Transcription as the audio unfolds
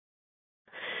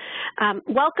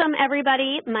Welcome,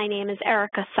 everybody. My name is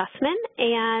Erica Sussman,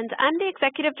 and I'm the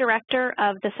Executive Director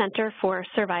of the Center for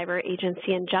Survivor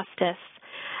Agency and Justice.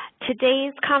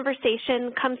 Today's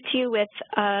conversation comes to you with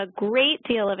a great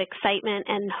deal of excitement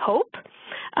and hope.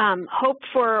 Hope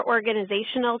for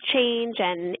organizational change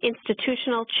and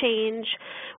institutional change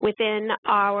within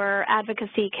our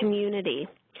advocacy community.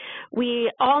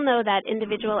 We all know that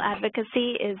individual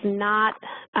advocacy is not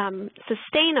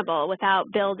sustainable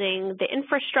without building the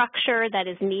infrastructure that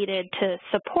is needed to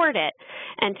support it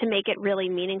and to make it really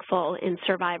meaningful in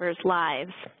survivors'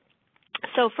 lives.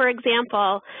 So, for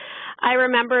example, I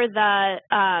remember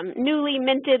the newly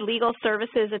minted legal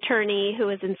services attorney who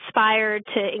was inspired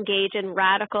to engage in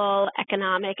radical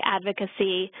economic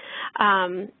advocacy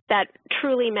that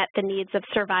truly met the needs of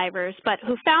survivors, but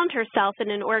who found herself in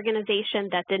an organization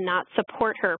that did not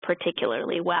support her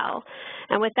particularly well.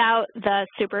 And without the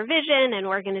supervision and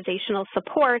organizational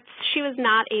supports, she was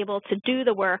not able to do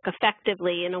the work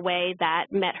effectively in a way that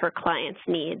met her clients'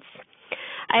 needs.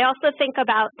 I also think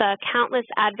about the countless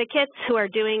advocates who are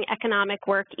doing economic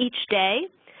work each day,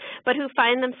 but who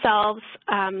find themselves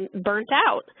burnt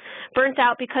out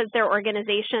because their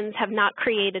organizations have not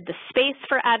created the space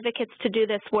for advocates to do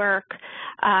this work,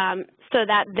 so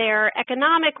that their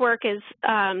economic work is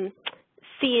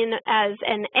seen as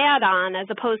an add-on as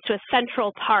opposed to a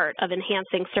central part of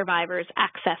enhancing survivors'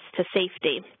 access to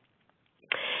safety.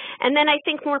 And then I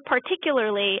think more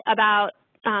particularly about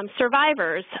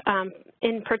survivors,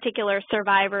 in particular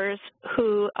survivors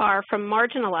who are from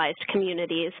marginalized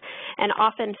communities and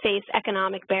often face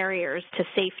economic barriers to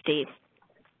safety.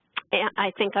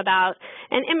 I think about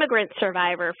an immigrant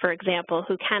survivor, for example,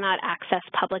 who cannot access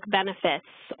public benefits,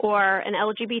 or an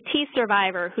LGBT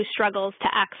survivor who struggles to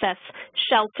access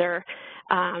shelter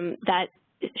that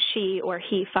she or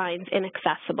he finds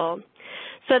inaccessible.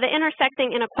 So the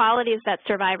intersecting inequalities that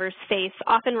survivors face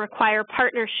often require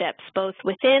partnerships both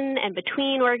within and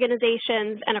between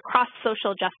organizations and across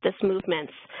social justice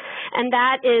movements. And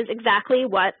that is exactly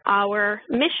what our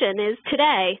mission is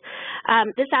today.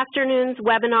 This afternoon's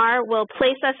webinar will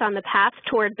place us on the path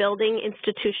toward building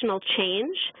institutional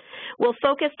change. We'll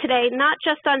focus today not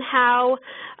just on how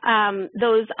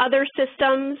those other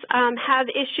systems have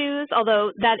issues,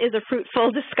 although that is a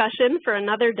fruitful discussion for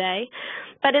another day,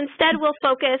 but instead we'll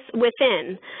focus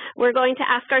within. We're going to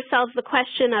ask ourselves the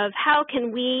question of how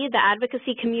can we, the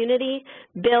advocacy community,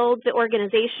 build the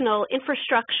organizational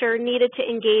infrastructure needed to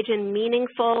engage in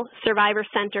meaningful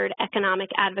survivor-centered economic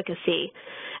advocacy,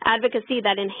 advocacy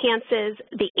that enhances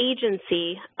the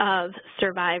agency of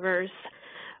survivors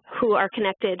who are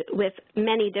connected with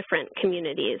many different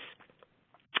communities.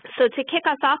 So to kick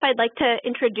us off, I'd like to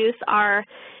introduce our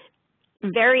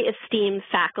very esteemed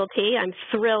faculty. I'm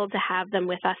thrilled to have them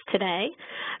with us today.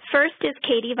 First is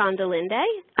Katie von der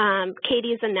Linde.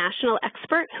 Katie is a national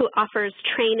expert who offers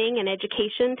training and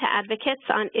education to advocates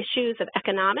on issues of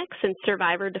economics and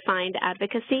survivor-defined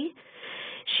advocacy.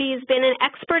 She's been an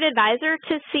expert advisor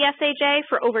to CSAJ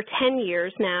for over 10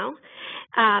 years now,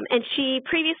 and she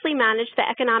previously managed the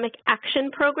Economic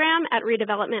Action Program at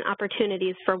Redevelopment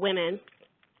Opportunities for Women.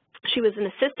 She was an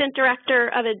assistant director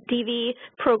of a DV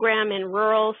program in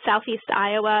rural southeast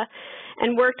Iowa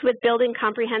and worked with Building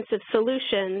Comprehensive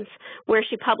Solutions, where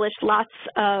she published lots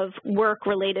of work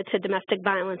related to domestic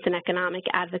violence and economic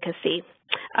advocacy.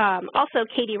 Also,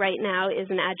 Katie right now is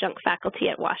an adjunct faculty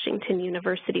at Washington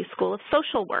University School of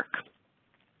Social Work.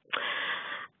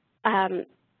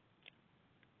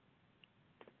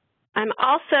 I'm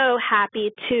also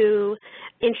happy to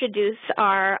introduce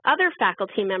our other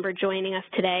faculty member joining us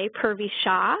today, Purvi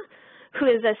Shah, who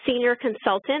is a senior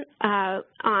consultant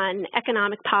on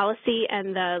economic policy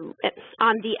and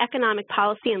on the Economic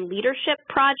Policy and Leadership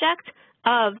Project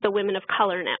of the Women of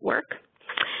Color Network.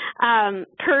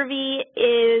 Purvi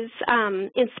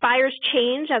inspires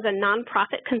change as a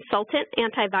nonprofit consultant,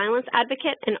 anti-violence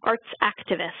advocate, and arts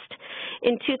activist.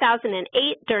 In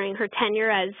 2008, during her tenure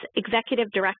as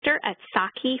executive director at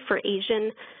SCEA for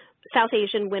South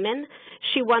Asian Women,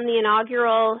 she won the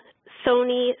inaugural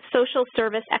Sony Social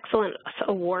Service Excellence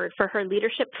Award for her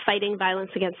leadership fighting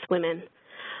violence against women.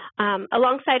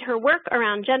 Alongside her work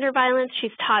around gender violence,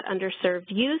 she's taught underserved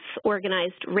youth,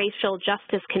 organized racial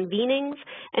justice convenings,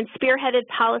 and spearheaded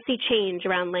policy change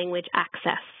around language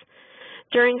access.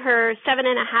 During her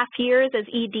 7.5 years as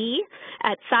ED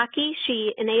at SCEA,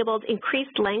 she enabled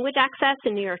increased language access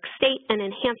in New York State and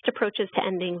enhanced approaches to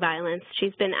ending violence.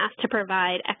 She's been asked to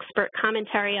provide expert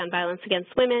commentary on violence against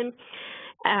women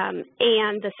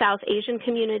and the South Asian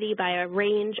community by a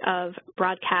range of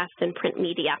broadcast and print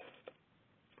media.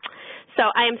 So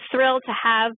I am thrilled to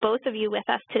have both of you with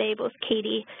us today, both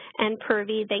Katie and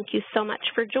Purvi. Thank you so much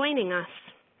for joining us.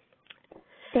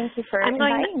 Thank you for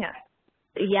inviting us.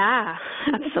 Yeah,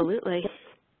 absolutely.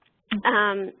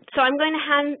 So I'm going to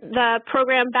hand the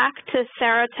program back to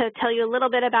Sarah to tell you a little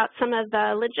bit about some of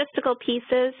the logistical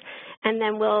pieces, and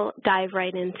then we'll dive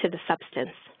right into the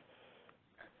substance.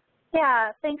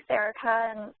 Yeah, thanks,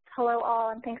 Erica, and hello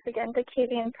all, and thanks again to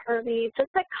Katie and Purvi.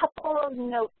 Just a couple of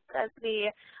notes as we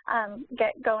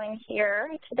get going here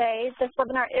today. This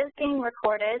webinar is being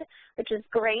recorded, which is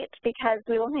great because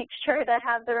we will make sure to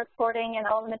have the recording and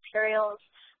all the materials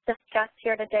discussed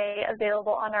here today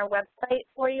available on our website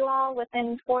for you all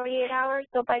within 48 hours,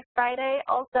 so by Friday.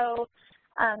 Also,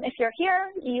 if you're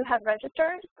here, you have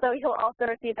registered, so you'll also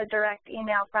receive a direct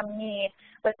email from me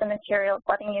with the materials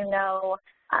letting you know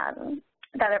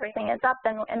that everything is up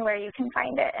and where you can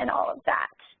find it and all of that.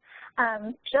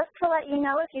 Just to let you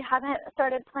know, if you haven't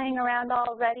started playing around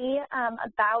already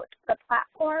about the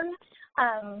platform,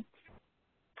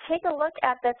 take a look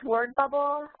at this word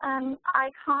bubble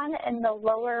icon in the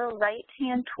lower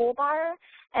right-hand toolbar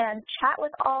and chat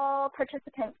with all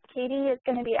participants. Katie is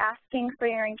going to be asking for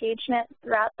your engagement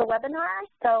throughout the webinar,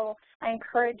 so I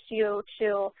encourage you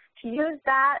to use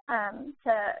that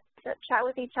to chat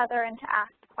with each other and to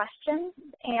ask questions.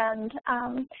 And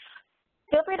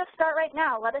feel free to start right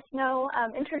now. Let us know,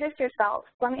 introduce yourself.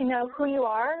 Let me know who you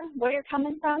are, where you're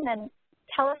coming from, and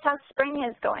tell us how spring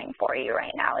is going for you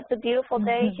right now. It's a beautiful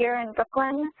day here in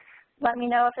Brooklyn. Let me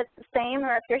know if it's the same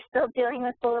or if you're still dealing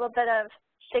with a little bit of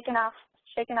shaking off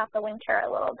the winter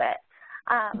a little bit.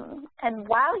 And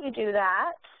while you do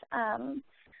that,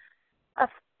 a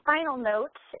final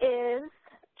note is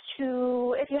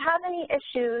if you have any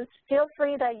issues, feel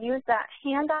free to use that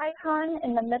hand icon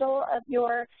in the middle of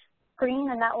your screen,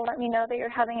 and that will let me know that you're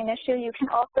having an issue. You can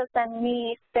also send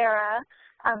me, Sarah,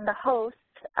 the host,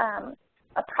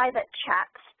 a private chat,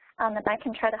 and I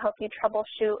can try to help you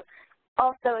troubleshoot.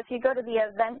 Also, if you go to the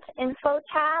Event Info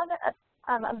tab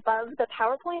above the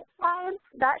PowerPoint slides,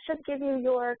 that should give you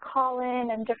your call-in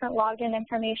and different login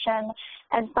information.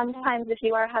 And sometimes if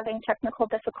you are having technical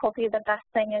difficulty, the best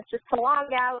thing is just to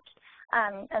log out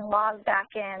and log back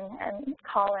in and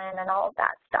call in and all of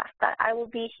that stuff. But I will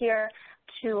be here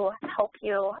to help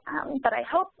you. But I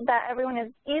hope that everyone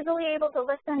is easily able to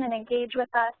listen and engage with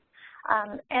us.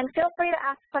 And feel free to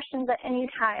ask questions at any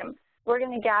time. We're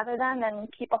going to gather them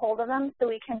and keep a hold of them so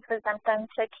we can present them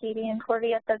to Katie and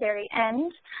Purvi at the very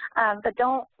end. But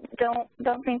don't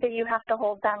think that you have to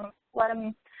hold them. Let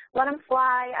them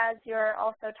fly as you're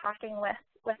also talking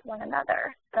with one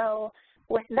another. So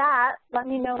with that, let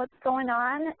me know what's going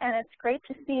on, and it's great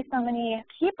to see so many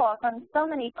people from so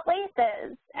many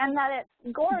places and that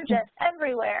it's gorgeous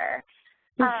everywhere.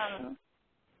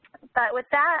 But with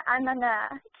that, I'm going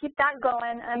to keep that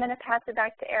going. I'm going to pass it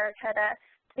back to Erica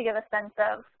to give a sense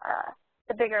of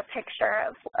the bigger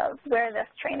picture of where this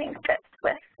training fits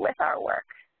with our work.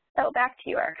 So back to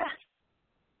you, Erica.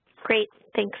 Great.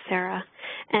 Thanks, Sarah.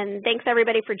 And thanks,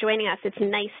 everybody, for joining us. It's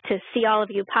nice to see all of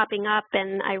you popping up,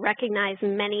 and I recognize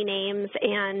many names.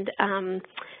 And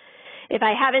if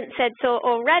I haven't said so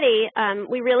already,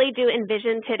 we really do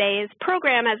envision today's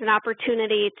program as an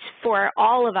opportunity for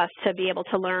all of us to be able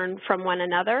to learn from one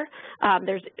another.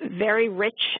 There's very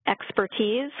rich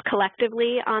expertise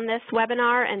collectively on this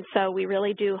webinar, and so we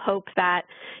really do hope that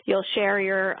you'll share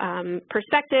your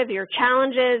perspective, your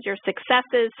challenges, your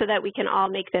successes, so that we can all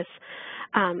make this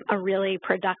a really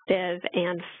productive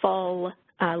and full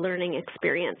learning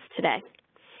experience today.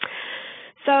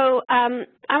 So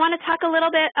I want to talk a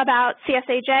little bit about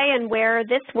CSAJ and where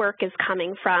this work is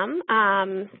coming from.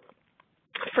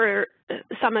 For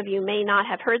some of you may not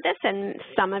have heard this, and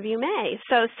some of you may.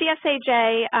 So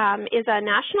CSAJ is a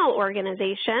national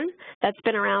organization that's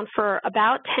been around for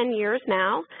about 10 years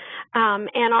now,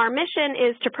 and our mission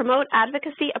is to promote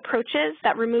advocacy approaches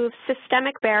that remove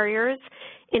systemic barriers,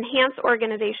 enhance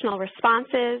organizational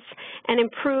responses, and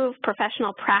improve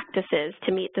professional practices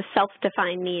to meet the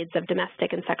self-defined needs of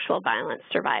domestic and sexual violence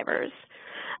survivors.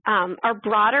 Our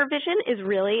broader vision is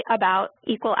really about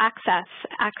equal access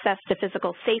to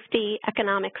physical safety,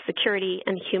 economic security,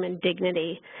 and human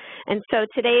dignity. And so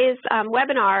today's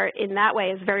webinar in that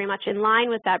way is very much in line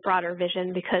with that broader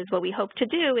vision, because what we hope to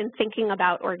do in thinking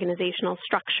about organizational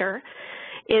structure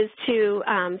is to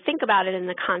think about it in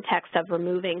the context of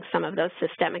removing some of those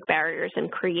systemic barriers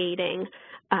and creating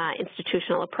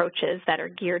institutional approaches that are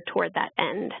geared toward that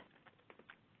end.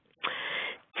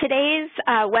 Today's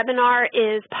webinar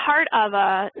is part of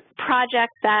a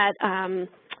project that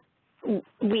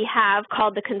we have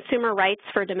called the Consumer Rights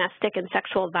for Domestic and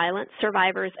Sexual Violence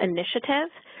Survivors Initiative.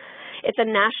 It's a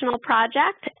national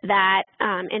project that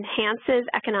enhances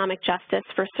economic justice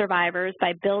for survivors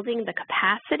by building the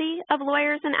capacity of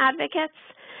lawyers and advocates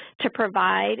to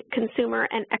provide consumer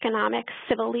and economic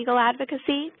civil legal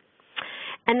advocacy,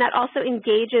 and that also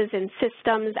engages in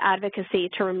systems advocacy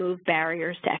to remove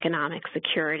barriers to economic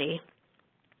security.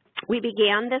 We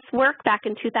began this work back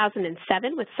in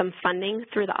 2007 with some funding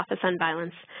through the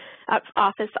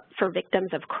Office for Victims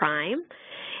of Crime.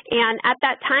 And at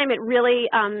that time, it really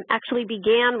actually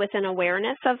began with an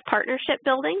awareness of partnership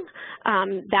building.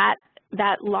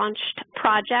 That launched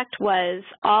project was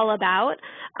all about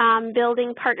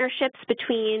building partnerships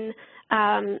between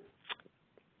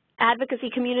advocacy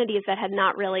communities that had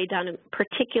not really done a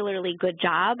particularly good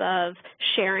job of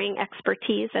sharing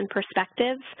expertise and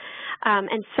perspectives.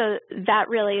 And so that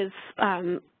really is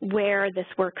where this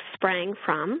work sprang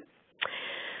from.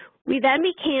 We then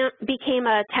became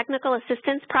a technical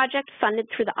assistance project funded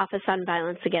through the Office on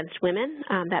Violence Against Women.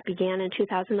 That began in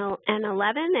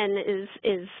 2011 and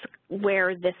is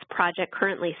where this project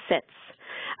currently sits.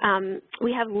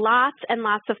 We have lots and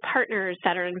lots of partners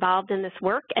that are involved in this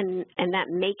work and that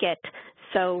make it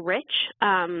so rich.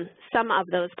 Some of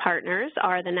those partners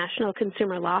are the National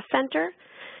Consumer Law Center,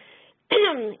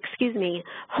 excuse me,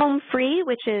 Home Free,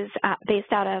 which is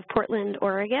based out of Portland,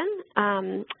 Oregon,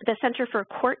 the Center for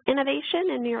Court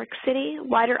Innovation in New York City,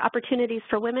 Wider Opportunities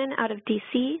for Women out of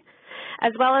DC,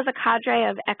 as well as a cadre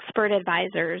of expert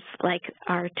advisors like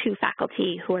our two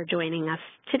faculty who are joining us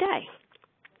today.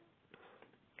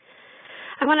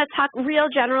 I want to talk real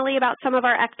generally about some of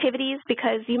our activities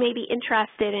because you may be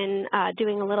interested in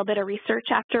doing a little bit of research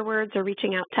afterwards or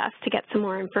reaching out to us to get some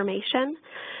more information.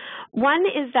 One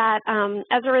is that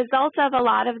as a result of a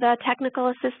lot of the technical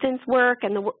assistance work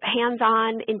and the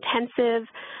hands-on, intensive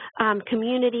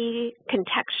community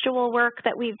contextual work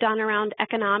that we've done around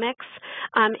economics,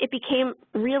 it became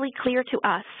really clear to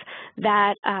us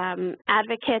that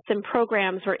advocates and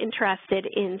programs were interested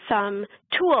in some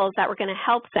tools that were going to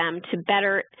help them to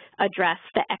better address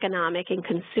the economic and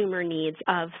consumer needs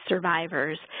of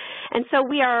survivors. And so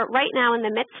we are right now in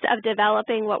the midst of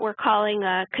developing what we're calling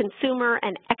a consumer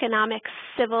and economic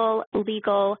civil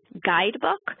legal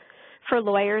guidebook for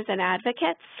lawyers and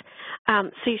advocates. So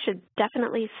you should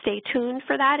definitely stay tuned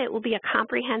for that. It will be a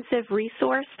comprehensive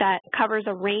resource that covers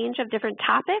a range of different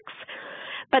topics,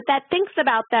 but that thinks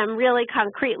about them really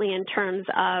concretely in terms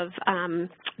of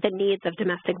the needs of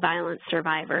domestic violence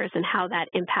survivors and how that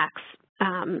impacts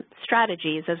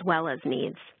strategies as well as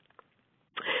needs.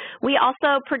 We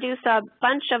also produce a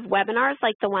bunch of webinars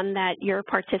like the one that you're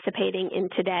participating in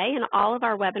today, and all of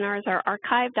our webinars are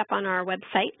archived up on our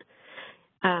website.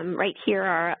 Right here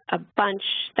are a bunch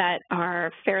that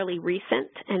are fairly recent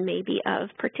and may be of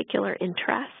particular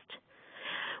interest.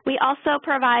 We also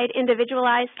provide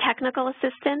individualized technical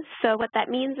assistance. So what that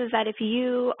means is that if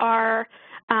you are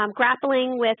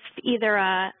grappling with either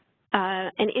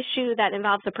an issue that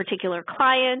involves a particular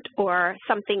client or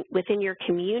something within your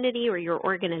community or your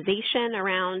organization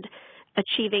around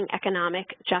achieving economic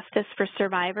justice for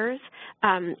survivors,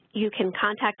 you can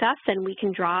contact us and we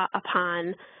can draw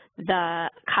upon the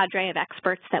cadre of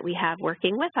experts that we have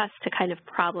working with us to kind of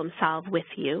problem solve with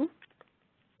you.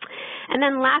 And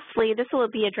then lastly, this will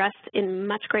be addressed in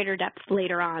much greater depth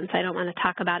later on, so I don't want to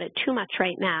talk about it too much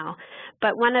right now.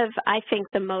 But one of, I think,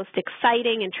 the most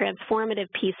exciting and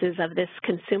transformative pieces of this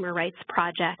consumer rights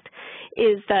project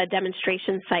is the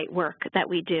demonstration site work that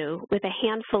we do with a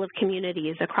handful of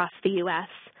communities across the U.S.,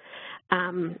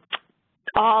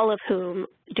 all of whom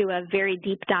do a very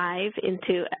deep dive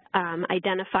into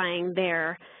identifying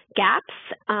their gaps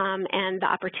and the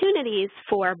opportunities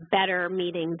for better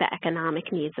meeting the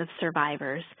economic needs of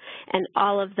survivors. And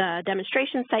all of the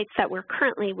demonstration sites that we're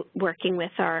currently working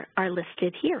with are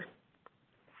listed here.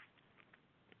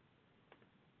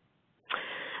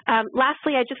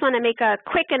 Lastly, I just want to make a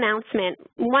quick announcement.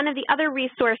 One of the other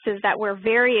resources that we're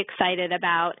very excited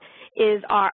about is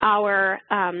our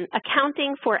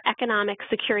Accounting for Economic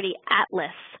Security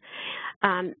Atlas.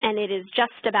 And it is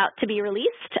just about to be released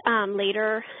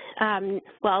later,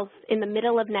 well, in the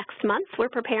middle of next month. We're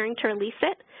preparing to release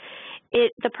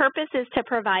it. The purpose is to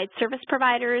provide service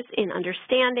providers in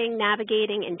understanding,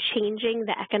 navigating, and changing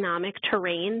the economic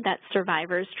terrain that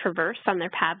survivors traverse on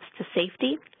their paths to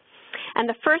safety. And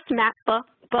the first map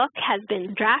book has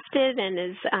been drafted and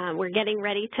is we're getting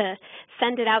ready to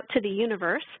send it out to the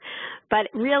universe. But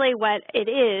really what it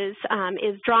is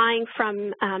drawing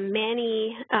from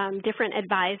many different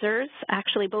advisors.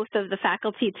 Actually, both of the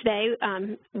faculty today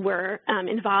were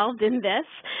involved in this.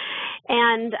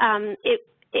 And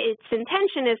its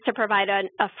intention is to provide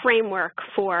a framework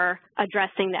for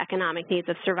addressing the economic needs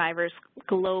of survivors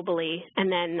globally,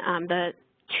 and then the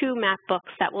 2 map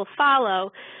books that will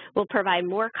follow will provide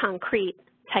more concrete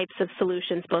types of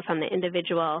solutions both on the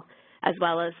individual as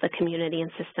well as the community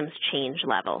and systems change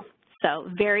level. So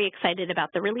very excited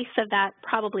about the release of that,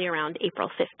 probably around April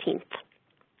 15th.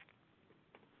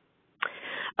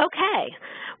 Okay,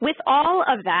 with all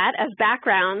of that as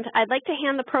background, I'd like to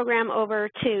hand the program over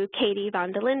to Katie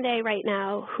Von der Linde right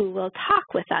now, who will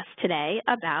talk with us today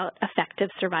about effective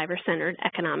survivor-centered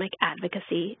economic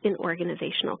advocacy in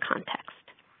organizational context.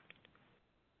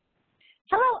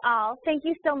 Hello all. Thank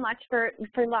you so much for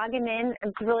logging in.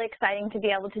 It's really exciting to be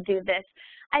able to do this.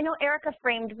 I know Erica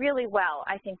framed really well,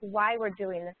 I think, why we're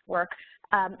doing this work.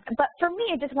 But for me,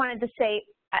 I just wanted to say,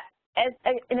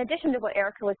 in addition to what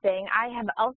Erica was saying, I have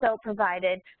also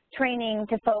provided training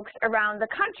to folks around the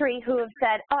country who have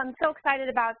said, oh, I'm so excited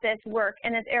about this work.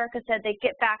 And as Erica said, they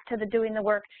get back to doing the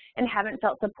work and haven't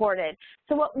felt supported.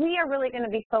 So what we are really going to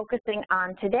be focusing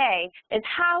on today is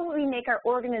how we make our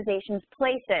organizations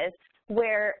places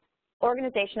where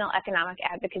organizational economic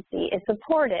advocacy is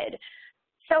supported.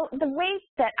 So the way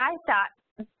that I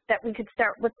thought that we could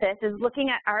start with this is looking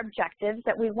at our objectives,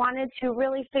 that we wanted to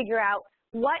really figure out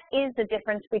what is the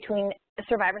difference between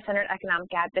survivor-centered economic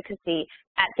advocacy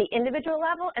at the individual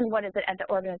level and what is it at the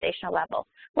organizational level.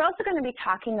 We're also going to be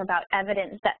talking about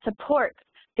evidence that supports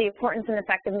the importance and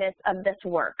effectiveness of this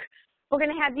work. We're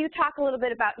going to have you talk a little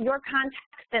bit about your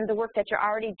context and the work that you're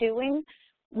already doing.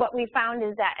 What we found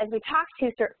is that as we talk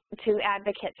to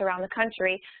advocates around the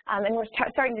country, and we're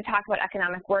starting to talk about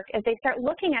economic work, as they start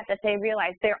looking at this, they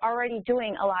realize they're already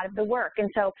doing a lot of the work. And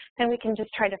so then we can just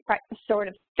try to sort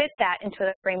of fit that into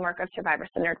the framework of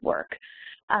survivor-centered work.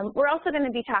 We're also going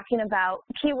to be talking about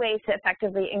key ways to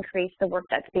effectively increase the work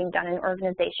that's being done in an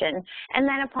organization, and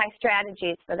then apply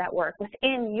strategies for that work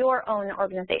within your own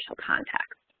organizational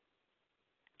context.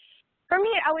 For me,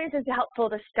 it always is helpful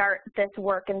to start this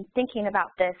work and thinking about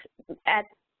this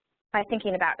by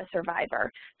thinking about a survivor.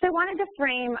 So I wanted to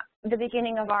frame the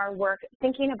beginning of our work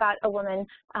thinking about a woman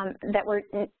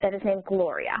that is named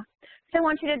Gloria. So I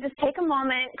want you to just take a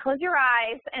moment, close your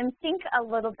eyes, and think a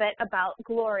little bit about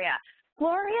Gloria.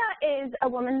 Gloria is a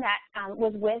woman that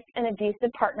was with an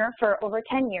abusive partner for over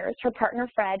 10 years. Her partner,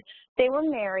 Fred, they were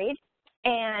married,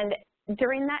 and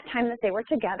during that time that they were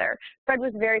together, Fred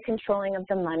was very controlling of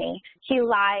the money. He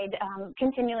lied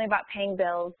continually about paying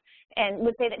bills and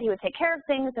would say that he would take care of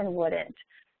things and wouldn't.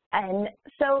 And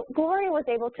so Gloria was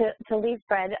able to leave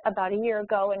Fred about a year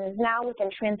ago and is now within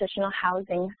Transitional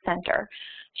Housing Center.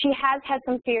 She has had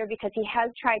some fear because he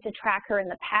has tried to track her in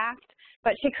the past,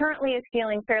 but she currently is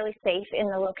feeling fairly safe in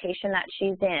the location that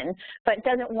she's in, but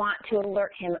doesn't want to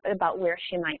alert him about where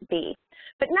she might be.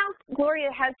 But now Gloria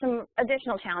has some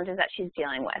additional challenges that she's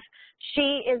dealing with.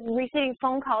 She is receiving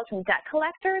phone calls from debt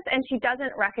collectors, and she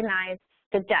doesn't recognize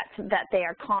the debts that they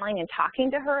are calling and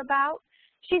talking to her about.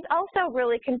 She's also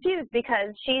really confused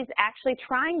because she's actually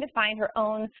trying to find her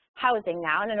own housing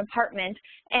now in an apartment,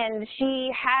 and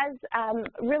she has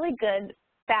really good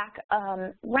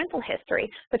rental history,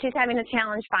 but she's having a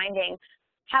challenge finding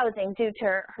housing due to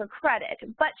her credit.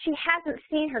 But she hasn't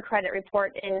seen her credit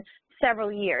report in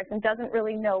several years and doesn't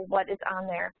really know what is on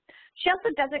there. She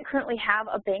also doesn't currently have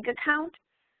a bank account.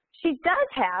 She does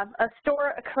have a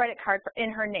credit card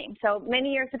in her name. So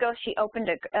many years ago, she opened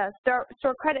a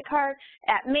store credit card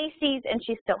at Macy's, and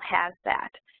she still has that.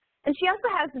 And she also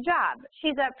has a job.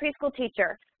 She's a preschool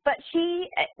teacher. But she,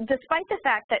 despite the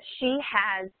fact that she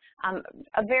has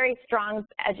a very strong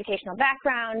educational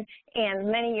background and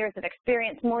many years of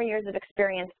experience, more years of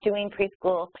experience doing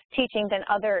preschool teaching than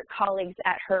other colleagues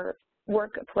at her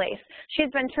workplace, she's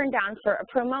been turned down for a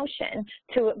promotion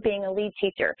to being a lead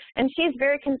teacher. And she's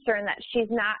very concerned that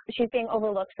she's being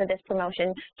overlooked for this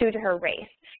promotion due to her race.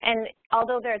 And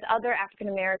although there's other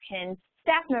African-American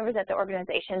staff members at the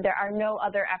organization, there are no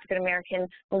other African-American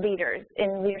leaders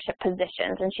in leadership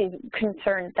positions, and she's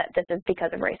concerned that this is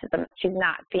because of racism. She's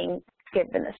not being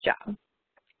given this job.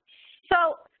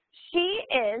 So she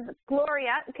is,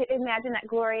 Gloria, imagine that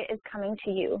Gloria is coming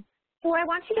to you. So what I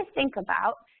want you to think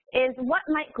about is what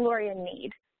might Gloria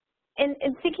need? In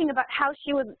thinking about how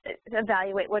she would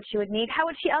evaluate what she would need, how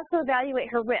would she also evaluate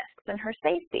her risks and her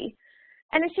safety?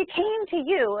 And if she came to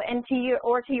you and to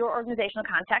your organizational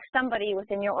context, somebody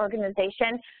within your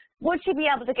organization, would she be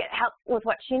able to get help with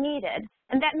what she needed?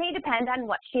 And that may depend on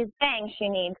what she's saying she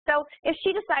needs. So if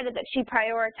she decided that she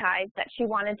prioritized that she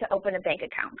wanted to open a bank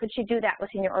account, could she do that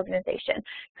within your organization?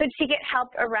 Could she get help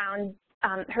around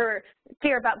her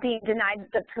fear about being denied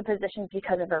her position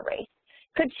because of her race?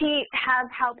 Could she have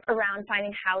help around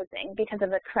finding housing because of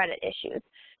the credit issues?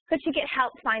 Could she get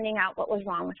help finding out what was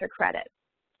wrong with her credit?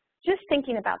 Just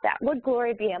thinking about that, would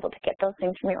Gloria be able to get those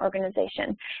things from your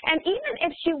organization? And even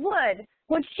if she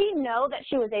would she know that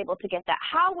she was able to get that?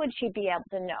 How would she be able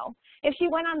to know? If she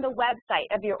went on the website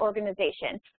of your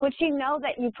organization, would she know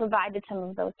that you provided some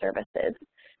of those services?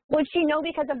 Would she know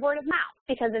because of word of mouth,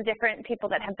 because of different people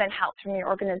that have been helped from your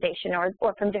organization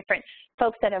or from different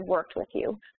folks that have worked with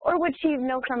you? Or would she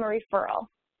know from a referral?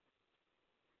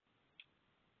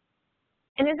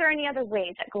 And is there any other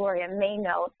ways that Gloria may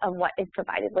know of what is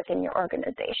provided within your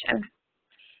organization?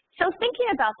 So thinking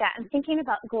about that and thinking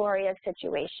about Gloria's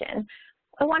situation,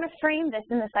 I want to frame this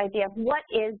in this idea of what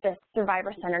is this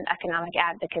survivor-centered economic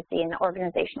advocacy in the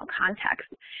organizational context.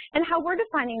 And how we're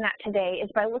defining that today is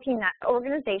by looking at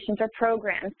organizations or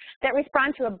programs that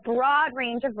respond to a broad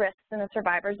range of risks in the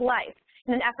survivor's life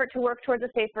in an effort to work towards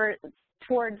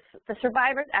the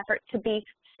survivor's effort to be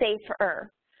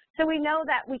safer. So we know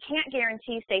that we can't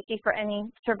guarantee safety for any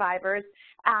survivors,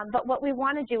 but what we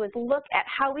want to do is look at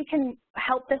how we can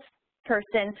help this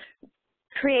person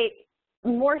create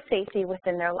more safety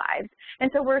within their lives. And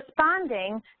so we're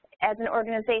responding as an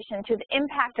organization to the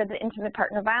impact of the intimate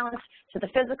partner violence, to the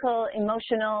physical,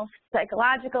 emotional,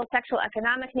 psychological, sexual,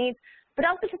 economic needs, but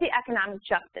also to the economic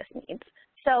justice needs.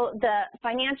 So the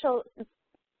financial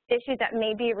issues that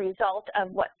may be a result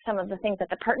of what some of the things that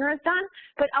the partner has done,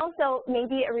 but also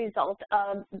maybe a result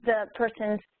of the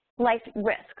person's life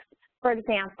risks. For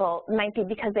example, might be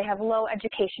because they have low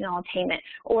educational attainment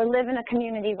or live in a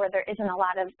community where there isn't a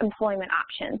lot of employment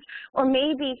options, or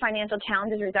maybe financial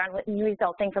challenges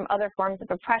resulting from other forms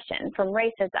of oppression, from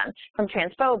racism, from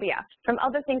transphobia, from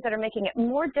other things that are making it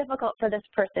more difficult for this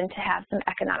person to have some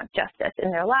economic justice in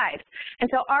their lives. And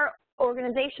so our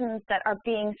organizations that are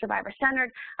being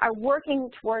survivor-centered are working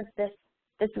towards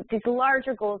these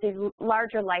larger goals, these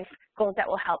larger life goals that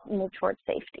will help move towards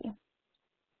safety.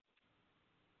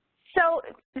 So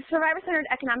survivor-centered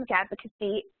economic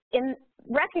advocacy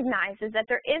recognizes that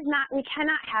we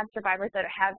cannot have survivors that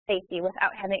have safety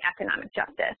without having economic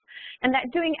justice, and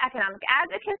that doing economic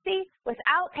advocacy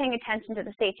without paying attention to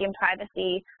the safety and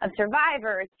privacy of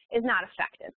survivors is not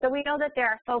effective. So we know that there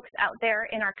are folks out there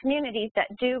in our communities that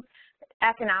do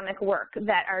economic work,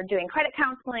 that are doing credit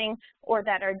counseling or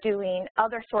that are doing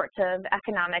other sorts of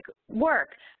economic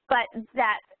work, but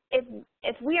that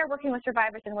if we are working with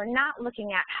survivors and we're not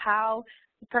looking at how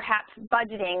perhaps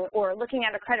budgeting or looking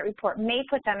at a credit report may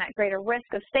put them at greater risk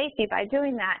of safety by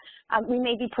doing that, we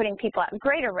may be putting people at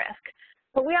greater risk.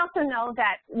 But we also know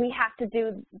that we have to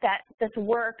do that, this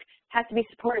work has to be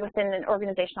supported within an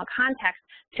organizational context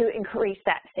to increase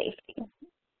that safety.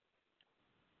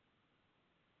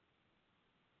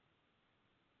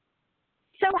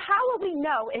 So how will we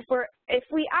know if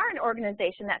we are an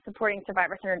organization that's supporting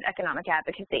survivor-centered economic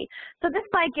advocacy? So this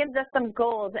slide gives us some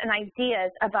goals and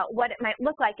ideas about what it might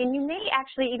look like, and you may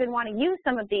actually even want to use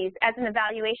some of these as an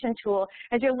evaluation tool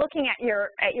as you're looking at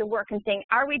your work and saying,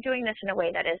 are we doing this in a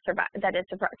way that is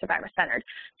survivor-centered?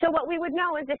 So what we would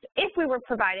know is if we were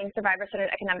providing survivor-centered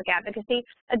economic advocacy,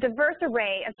 a diverse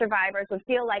array of survivors would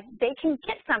feel like they can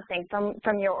get something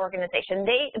from your organization.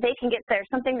 They can get there's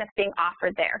something that's being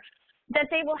offered there, that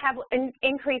they will have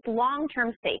increased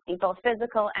long-term safety, both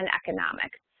physical and economic.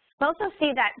 We also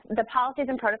see that the policies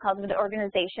and protocols of the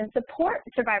organization support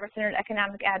survivor-centered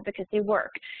economic advocacy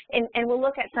work, and we'll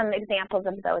look at some examples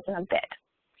of those in a bit.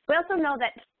 We also know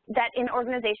that in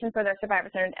organizations where there's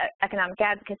survivor-centered economic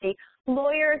advocacy,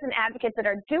 lawyers and advocates that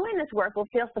are doing this work will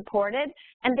feel supported,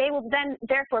 and they will then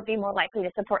therefore be more likely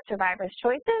to support survivors'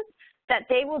 choices, that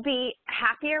they will be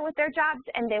happier with their jobs,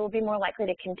 and they will be more likely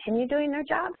to continue doing their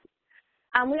jobs.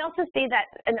 We also see that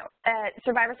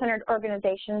survivor-centered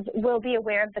organizations will be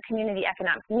aware of the community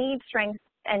economic needs, strengths,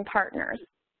 and partners.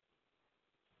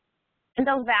 And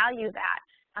they'll value that,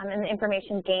 and the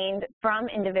information gained from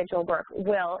individual work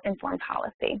will inform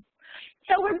policy.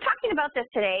 So we're talking about this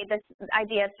today, this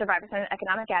idea of survivor-centered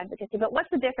economic advocacy, but what's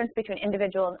the difference between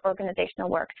individual and organizational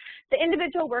work? The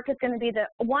individual work is going to be the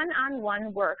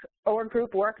one-on-one work or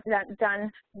group work that's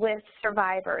done with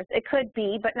survivors. It could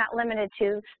be, but not limited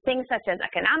to, things such as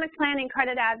economic planning,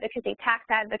 credit advocacy, tax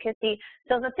advocacy.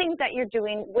 So the things that you're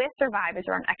doing with survivors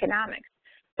around economics.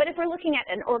 But if we're looking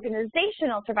at an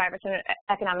organizational survivor-centered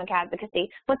economic advocacy,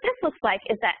 what this looks like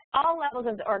is that all levels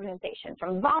of the organization,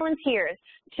 from volunteers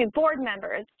to board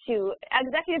members to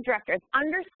executive directors,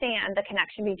 understand the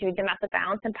connection between domestic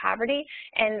violence and poverty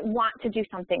and want to do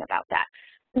something about that.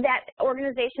 that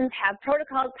organizations have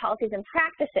protocols, policies, and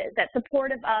practices that's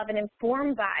supportive of and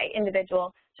informed by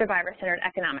individual survivor-centered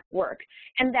economic work,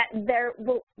 and that there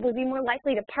will be more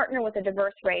likely to partner with a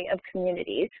diverse array of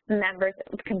communities, members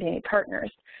of community partners.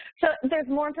 So there's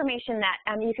more information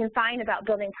that you can find about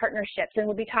building partnerships, and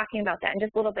we'll be talking about that in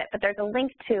just a little bit, but there's a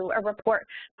link to a report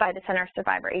by the Center for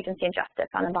Survivor Agency and Justice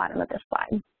on the bottom of this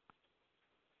slide.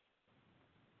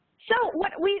 So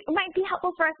what might be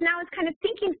helpful for us now is kind of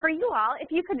thinking for you all, if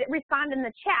you could respond in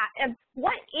the chat, of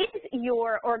what is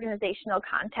your organizational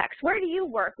context? Where do you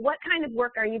work? What kind of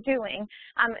work are you doing?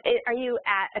 Are you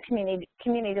at a community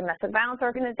domestic violence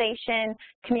organization,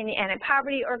 community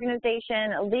anti-poverty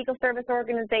organization, a legal service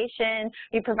organization?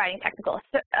 Are you providing technical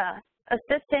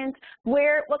assistance?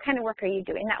 What kind of work are you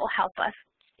doing? That will help us.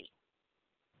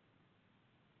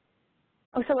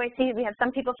 Oh, so I see we have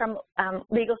some people from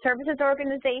legal services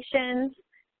organizations.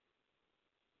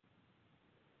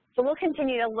 So we'll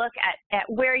continue to look at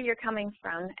where you're coming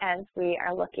from as we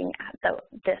are looking at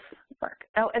this work.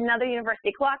 Oh, another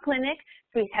university law clinic.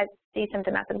 We see some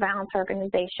domestic violence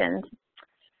organizations.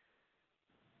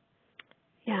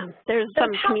 Yeah, there's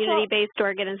some community-based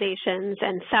organizations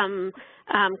and some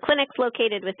clinics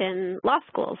located within law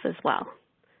schools as well.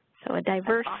 So a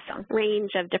diverse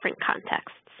range of different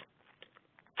contexts.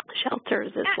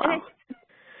 Shelters as well.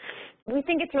 We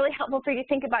think it's really helpful for you to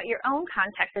think about your own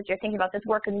context as you're thinking about this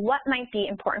work and what might be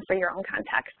important for your own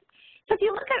context. So if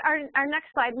you look at our next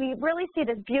slide, we really see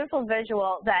this beautiful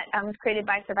visual that was created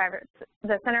by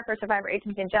the Center for Survivor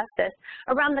Agency and Justice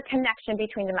around the connection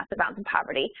between domestic violence and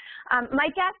poverty. My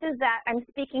guess is that I'm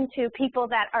speaking to people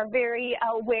that are very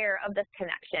aware of this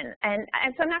connection. And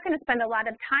so I'm not going to spend a lot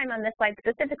of time on this slide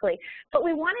specifically, but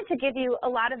we wanted to give you a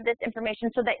lot of this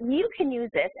information so that you can use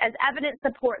this as evidence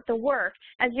support the work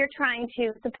as you're trying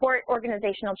to support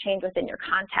organizational change within your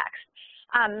context.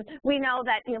 We know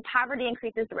that poverty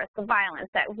increases the risk of violence.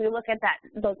 That if we look at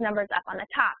those numbers up on the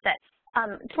top, that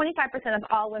 25% of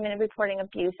all women reporting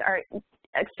abuse are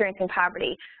experiencing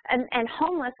poverty, and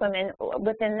homeless women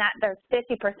within that, there's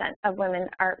 50% of women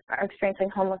are experiencing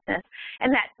homelessness,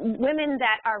 and that women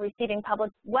that are receiving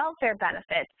public welfare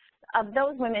benefits, of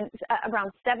those women,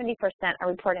 around 70% are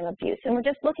reporting abuse. And we're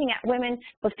just looking at women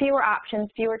with fewer options,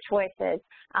 fewer choices,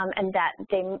 and that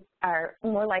they are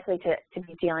more likely to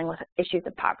be dealing with issues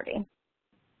of poverty.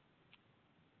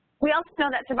 We also know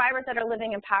that survivors that are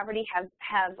living in poverty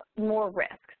have more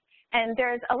risks. And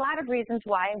there's a lot of reasons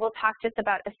why, and we'll talk just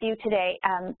about a few today,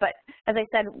 but as I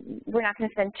said, we're not going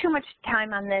to spend too much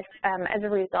time on this as a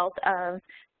result of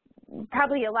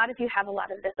probably a lot of you have a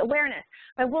lot of this awareness.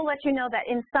 But we'll let you know that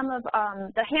in some of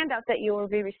the handouts that you will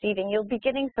be receiving, you'll be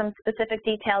getting some specific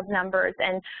detailed numbers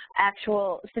and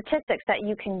actual statistics that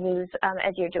you can use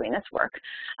as you're doing this work.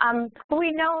 But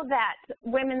we know that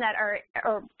women that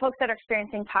or folks that are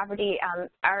experiencing poverty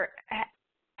are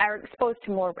exposed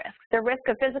to more risks. They're risk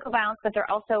of physical violence, but they're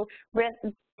also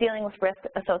dealing with risk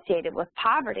associated with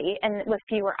poverty and with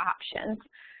fewer options.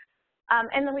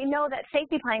 And then we know that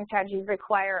safety planning strategies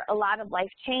require a lot of life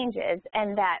changes,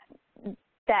 and that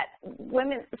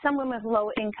some women with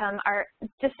low income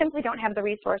just simply don't have the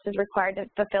resources required to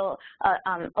fulfill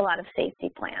a lot of safety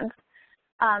plans.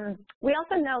 We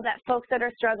also know that folks that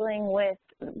are struggling with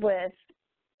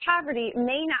poverty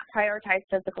may not prioritize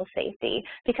physical safety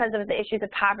because of the issues of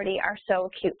poverty are so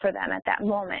acute for them at that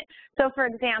moment. So for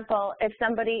example, if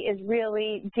somebody is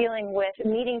really dealing with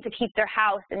needing to keep their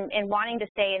house and wanting to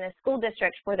stay in a school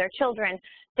district for their children,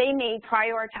 they may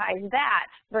prioritize that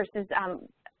versus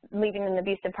leaving an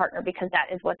abusive partner because that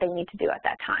is what they need to do at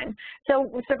that time.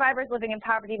 So survivors living in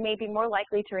poverty may be more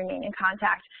likely to remain in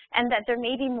contact, and that there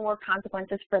may be more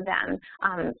consequences for them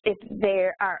if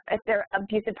their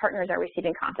abusive partners are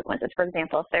receiving consequences. For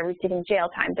example, if they're receiving jail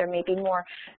time, there may be more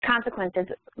consequences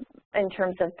in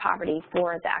terms of poverty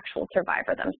for the actual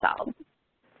survivor themselves.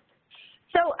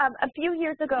 So a few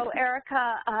years ago,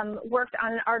 Erica worked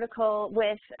on an article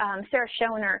with Sarah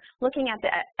Schoner looking at the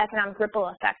economic ripple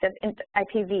effect of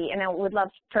IPV, and I would love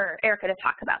for Erica to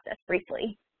talk about this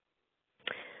briefly.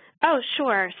 Oh,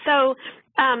 sure. So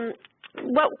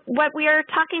what we are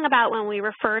talking about when we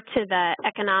refer to the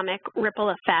economic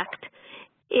ripple effect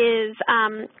is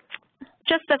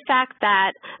just the fact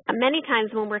that many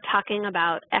times when we're talking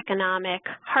about economic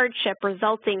hardship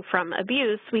resulting from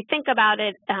abuse, we think about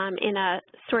it in a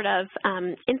sort of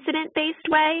incident-based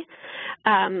way.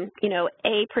 You know,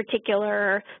 a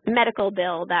particular medical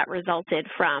bill that resulted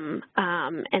from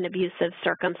an abusive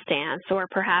circumstance, or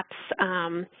perhaps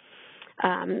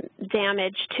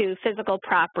damage to physical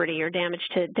property, or damage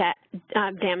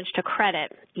to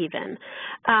credit even.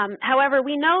 However,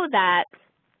 we know that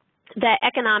the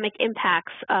economic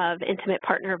impacts of intimate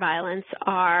partner violence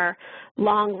are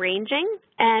long-ranging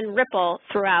and ripple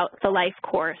throughout the life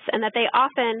course, and that they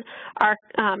often are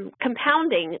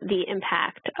compounding the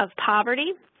impact of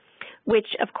poverty, which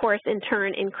of course in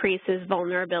turn increases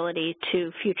vulnerability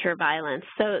to future violence.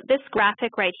 So this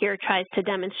graphic right here tries to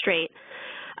demonstrate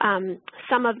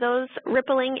some of those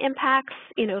rippling impacts,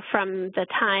 from the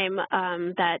time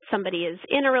that somebody is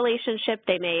in a relationship.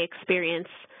 They may experience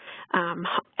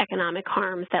economic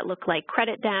harms that look like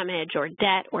credit damage or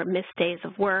debt or missed days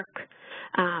of work.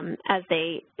 As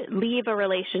they leave a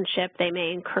relationship, they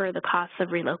may incur the costs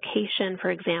of relocation,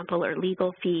 for example, or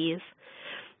legal fees.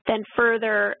 Then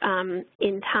further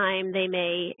in time, they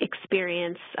may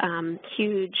experience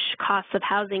huge costs of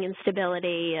housing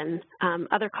instability and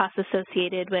other costs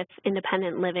associated with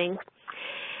independent living.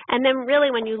 And then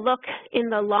really when you look in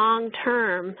the long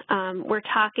term, we're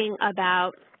talking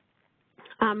about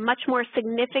much more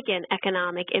significant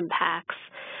economic impacts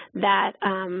that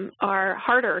are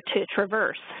harder to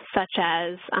traverse, such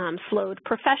as slowed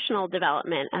professional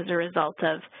development as a result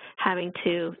of having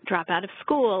to drop out of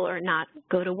school or not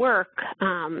go to work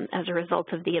as a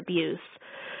result of the abuse,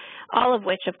 all of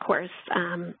which, of course,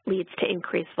 leads to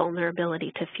increased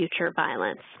vulnerability to future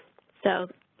violence. So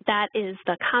that is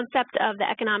the concept of the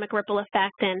economic ripple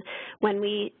effect, and when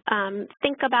we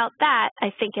think about that,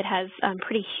 I think it has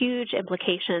pretty huge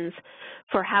implications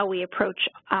for how we approach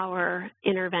our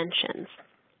interventions.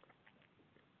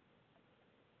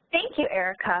 Thank you,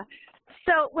 Erica.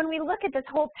 So when we look at this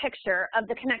whole picture of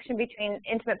the connection between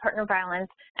intimate partner violence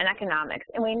and economics,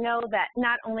 and we know that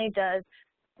not only does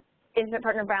intimate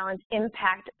partner violence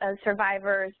impact a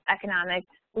survivor's economic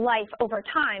life over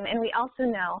time, and we also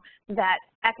know that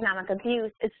economic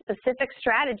abuse is a specific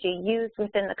strategy used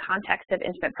within the context of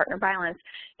intimate partner violence,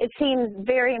 it seems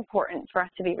very important for us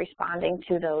to be responding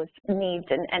to those needs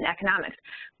and economics.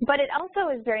 But it also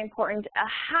is very important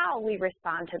how we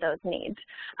respond to those needs.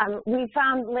 We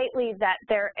found lately that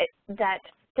there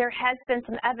has been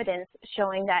some evidence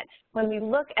showing that when we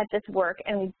look at this work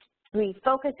and we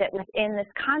focus it within this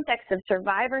context of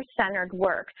survivor-centered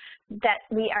work, that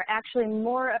we are actually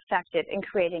more effective in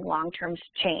creating long-term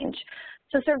change.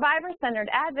 So survivor-centered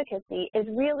advocacy is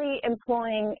really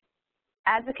employing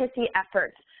advocacy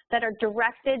efforts that are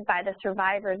directed by the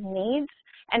survivor's needs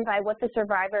and by what the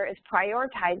survivor is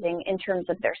prioritizing in terms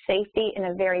of their safety in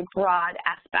a very broad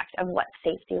aspect of what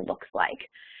safety looks like.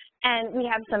 And we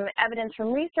have some evidence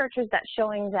from researchers that's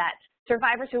showing that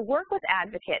survivors who work with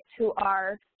advocates who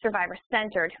are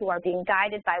survivor-centered, who are being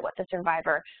guided by what the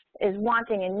survivor is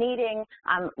wanting and needing,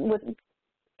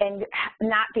 and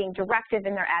not being directive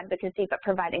in their advocacy, but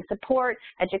providing support,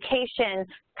 education,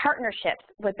 partnerships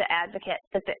with the advocate,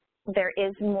 that there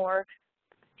is more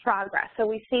progress. So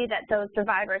we see that those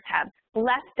survivors have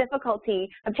less difficulty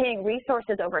obtaining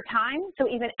resources over time. So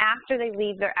even after they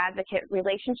leave their advocate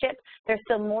relationship, they're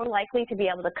still more likely to be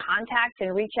able to contact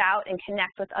and reach out and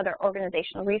connect with other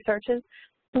organizational resources.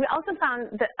 We also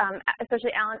found that,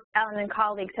 especially Alan and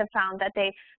colleagues have found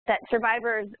that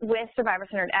survivors with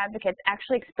survivor-centered advocates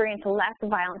actually experience less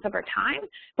violence over time,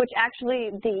 which actually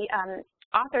the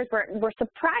authors were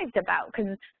surprised about,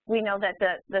 because we know that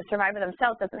the survivor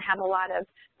themselves doesn't have a lot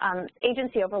of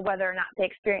agency over whether or not they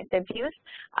experienced abuse.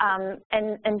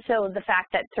 And so the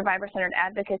fact that survivor-centered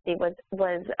advocacy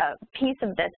was a piece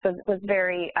of this was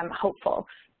very hopeful.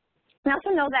 We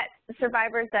also know that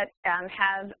survivors that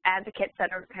have advocates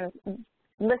that are kind of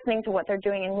listening to what they're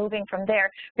doing and moving from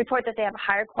there report that they have a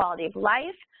higher quality of life.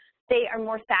 They are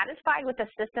more satisfied with the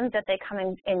systems that they come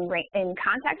in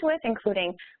contact with,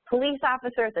 including police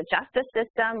officers, the justice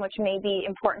system, which may be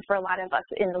important for a lot of us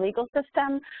in the legal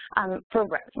system, for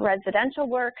residential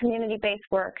work, community-based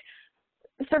work.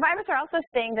 Survivors are also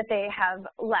saying that they have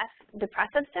less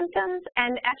depressive symptoms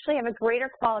and actually have a greater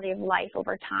quality of life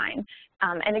over time.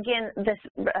 And again, this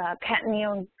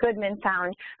Cattaneo and Goodman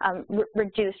found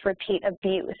reduced repeat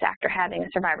abuse after having a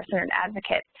survivor-centered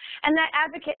advocate. And that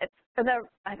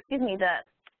the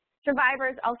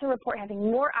survivors also report having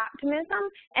more optimism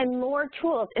and more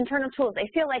tools, internal tools. They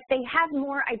feel like they have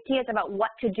more ideas about what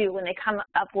to do when they come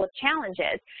up with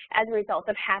challenges as a result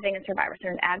of having a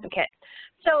survivor-centered advocate.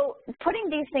 So putting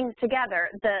these things together,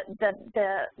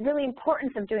 the really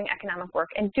importance of doing economic work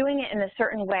and doing it in a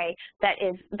certain way that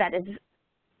is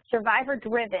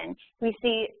survivor-driven, we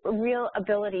see a real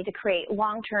ability to create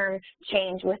long-term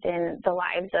change within the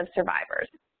lives of survivors.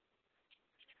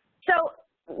 So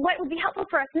what would be helpful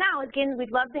for us now, again, we'd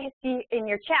love to see in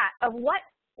your chat of what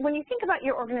when you think about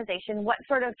your organization, what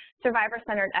sort of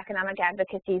survivor-centered economic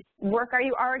advocacy work are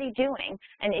you already doing?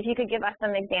 And if you could give us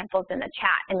some examples in the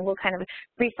chat, and we'll kind of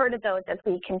refer to those as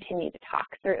we continue to talk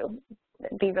through,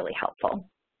 that'd be really helpful.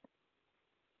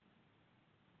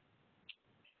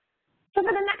 So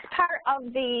for the next part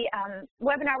of the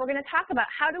webinar, we're going to talk about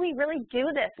how do we really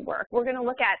do this work. We're going to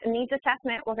look at needs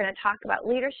assessment. We're going to talk about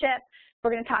leadership.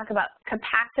 We're going to talk about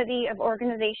capacity of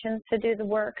organizations to do the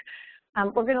work.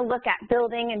 We're going to look at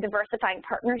building and diversifying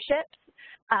partnerships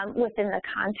within the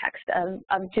context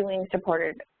of doing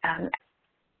supported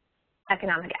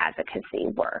economic advocacy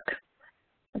work.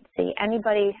 Let's see,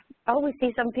 anybody? Oh, we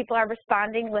see some people are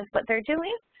responding with what they're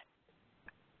doing.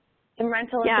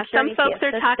 Rental and some folks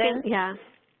are talking,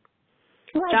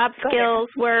 job skills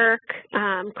work,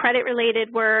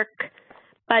 credit-related work,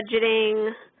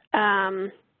 budgeting,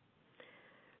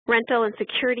 rental and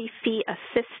security fee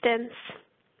assistance.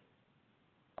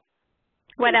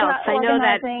 What else? I know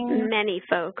that many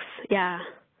folks,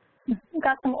 We've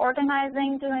got some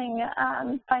organizing, doing,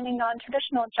 finding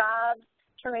non-traditional jobs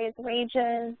to raise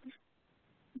wages.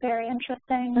 Very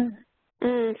interesting.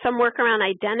 Some work around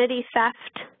identity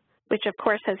theft, which of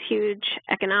course has huge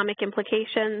economic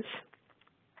implications.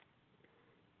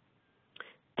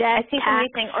 Debt, I see somebody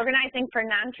saying organizing for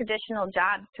non-traditional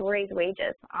jobs to raise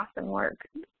wages. Awesome work.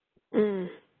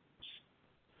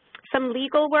 Some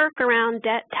legal work around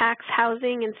debt, tax,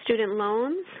 housing, and student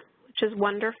loans, which is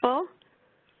wonderful.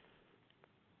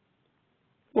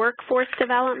 Workforce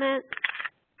development.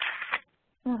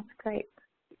 Oh, that's great.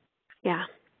 Yeah.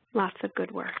 Lots of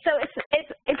good work. So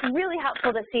it's really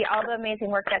helpful to see all the amazing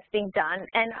work that's being done,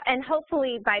 and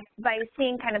hopefully by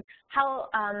seeing kind of how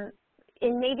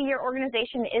and maybe your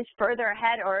organization is further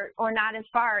ahead or not as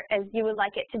far as you would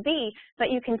like it to be,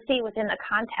 but you can see within the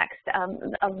context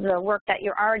of the work that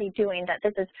you're already doing that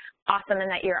this is awesome and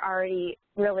that you're already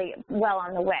really well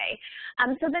on the way.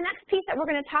 So the next piece that we're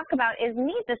going to talk about is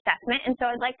needs assessment, and so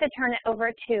I'd like to turn it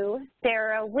over to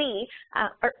Sarah Wee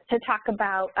to talk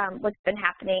about what's been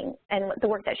happening and the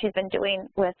work that she's been doing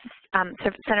with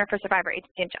Center for Survivor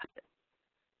Agency and Justice.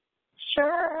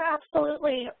 Sure,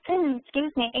 absolutely.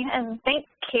 Excuse me, and thanks,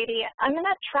 Katie. I'm going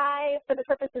to try, for the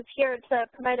purposes here, to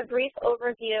provide a brief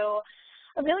overview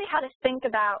of really how to think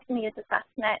about needs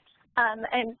assessment.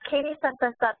 And Katie set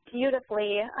this up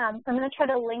beautifully, so I'm going to try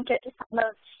to link it to some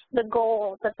of the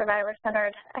goals of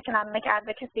survivor-centered economic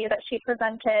advocacy that she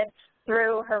presented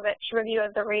through her rich review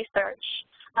of the research.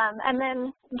 And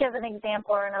then give an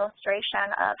example or an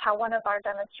illustration of how one of our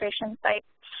demonstration sites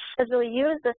has really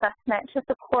used assessment to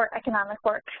support economic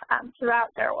work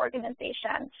throughout their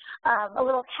organization. A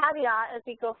little caveat as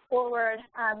we go forward,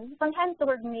 sometimes the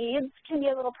word needs can be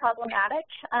a little problematic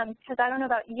because I don't know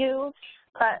about you,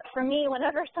 but for me,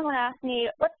 whenever someone asks me,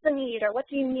 what's the need or what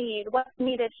do you need, what's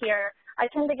needed here, I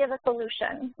tend to give a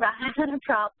solution rather than a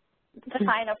problem.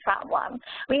 Define a problem.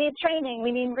 We need training,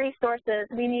 we need resources,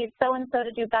 we need so-and-so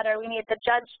to do better, we need the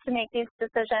judge to make these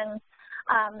decisions.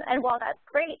 And while that's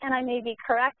great and I may be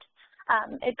correct,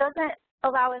 it doesn't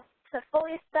allow us to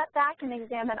fully step back and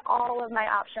examine all of my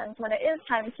options when it is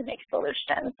time to make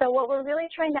solutions. So what we're really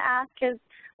trying to ask is,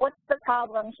 what's the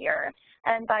problem here?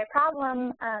 And by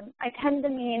problem, I tend to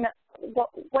mean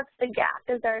what's the gap?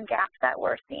 Is there a gap that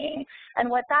we're seeing? And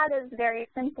what that is very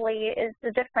simply is the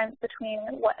difference between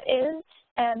what is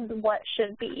and what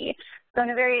should be. So in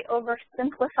a very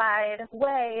oversimplified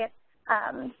way,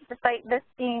 despite this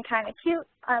being kind of cute,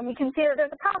 we can see that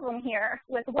there's a problem here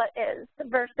with what is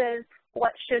versus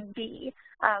what should be.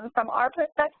 From our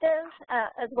perspective,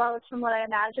 as well as from what I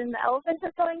imagine the elephant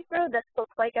is going through, this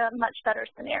looks like a much better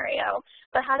scenario.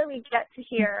 But how do we get to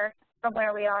here from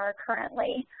where we are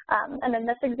currently? And in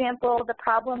this example, the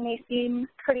problem may seem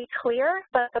pretty clear,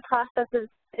 but the process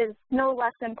is no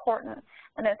less important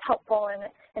and is helpful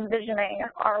in envisioning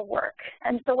our work.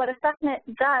 And so what assessment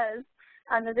does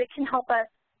is it can help us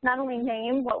not only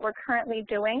name what we're currently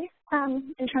doing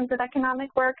in terms of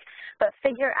economic work, but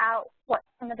figure out what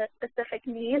some of the specific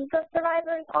needs of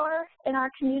survivors are in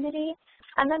our community,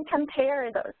 and then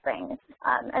compare those things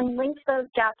and link those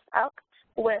gaps up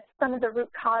with some of the root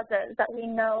causes that we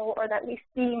know or that we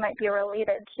see might be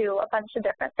related to a bunch of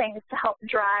different things to help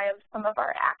drive some of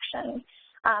our actions.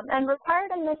 And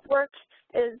required in this work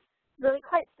is really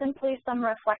quite simply some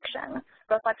reflection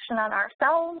on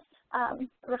ourselves,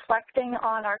 reflecting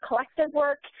on our collective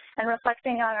work, and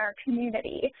reflecting on our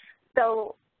community.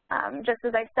 So just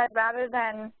as I said, rather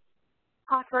than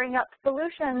offering up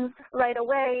solutions right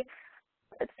away,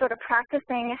 it's sort of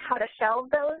practicing how to shelve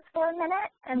those for a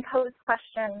minute and pose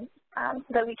questions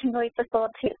so that we can really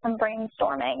facilitate some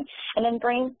brainstorming. And in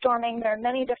brainstorming, there are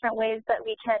many different ways that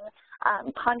we can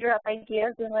conjure up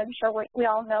ideas, and I'm sure we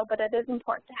all know, but it is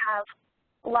important to have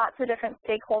lots of different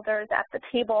stakeholders at the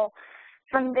table.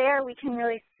 From there, we can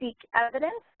really seek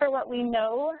evidence for what we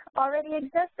know already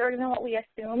exists or even what we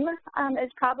assume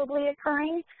is probably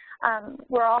occurring.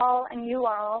 We're all, and you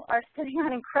all, are sitting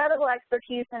on incredible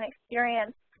expertise and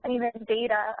experience and even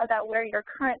data about where your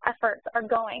current efforts are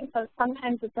going. So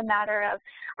sometimes it's a matter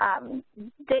of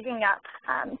digging up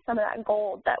some of that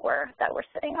gold that we're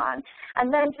sitting on.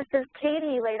 And then just as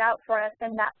Katie laid out for us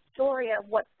in that story of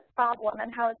what's the problem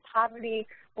and how is poverty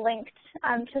linked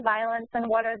to violence and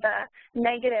what are the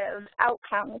negative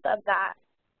outcomes of that,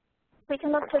 we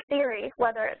can look to theory,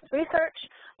 whether it's research,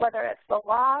 whether it's the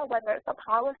law, whether it's a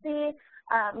policy,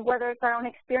 whether it's our own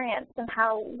experience and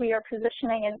how we are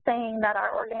positioning and saying that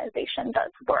our organization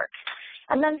does work.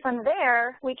 And then from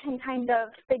there, we can kind of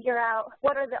figure out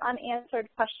what are the unanswered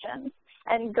questions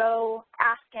and go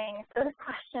asking those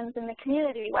questions in the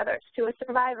community, whether it's to a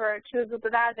survivor, or to a group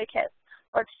of advocates,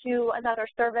 or to another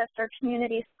service or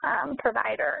community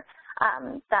provider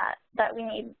that we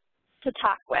need to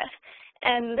talk with.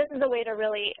 And this is a way to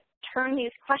really turn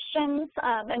these questions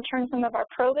and turn some of our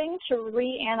probing to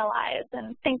reanalyze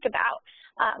and think about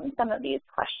some of these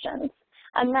questions.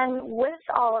 And then with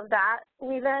all of that,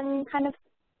 we then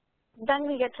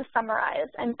we get to summarize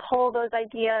and pull those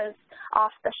ideas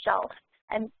off the shelf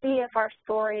and see if our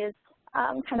stories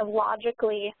kind of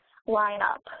logically line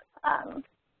up.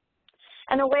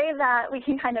 And a way that we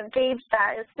can kind of gauge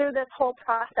that is through this whole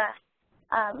process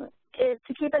is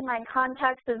to keep in mind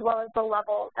context as well as the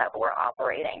level that we're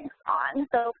operating on.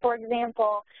 So for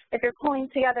example, if you're pulling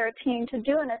together a team to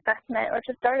do an assessment or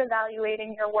to start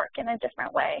evaluating your work in a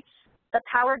different way, the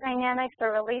power dynamics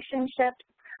or relationships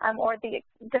or the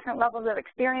different levels of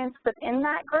experience within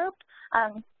that group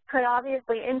could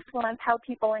obviously influence how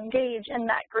people engage in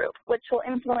that group, which will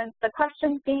influence the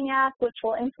questions being asked, which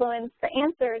will influence the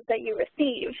answers that you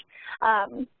receive.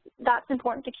 That's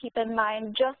important to keep in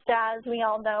mind, just as we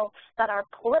all know that our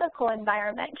political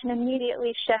environment can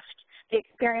immediately shift the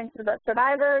experiences of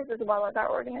survivors as well as our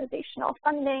organizational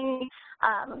funding,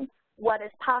 what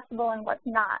is possible and what's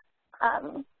not.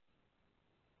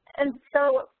 And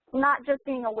so not just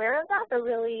being aware of that, but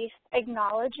really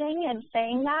acknowledging and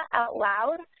saying that out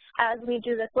loud as we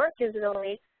do this work is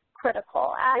really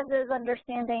critical, as is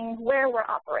understanding where we're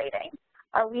operating.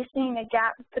 Are we seeing a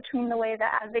gap between the way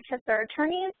that advocates or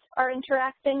attorneys are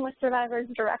interacting with survivors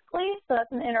directly, so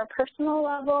that's an interpersonal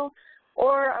level,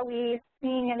 or are we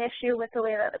seeing an issue with the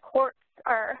way that the courts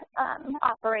are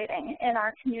operating in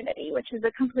our community, which is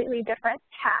a completely different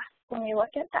task when we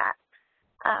look at that.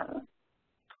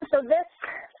 So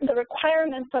the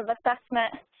requirements of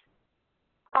assessment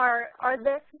are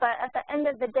this, but at the end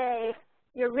of the day,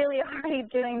 you're really already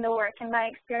doing the work. In my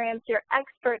experience, you're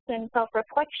experts in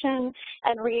self-reflection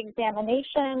and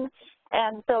re-examination.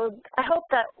 And so I hope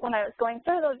that when I was going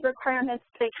through those requirements,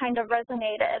 they kind of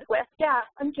resonated with, yeah,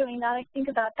 I'm doing that, I think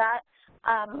about that.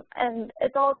 And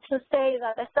it's all to say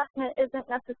that assessment isn't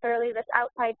necessarily this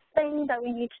outside thing that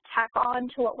we need to tack on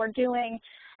to what we're doing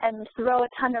and throw a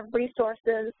ton of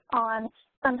resources on.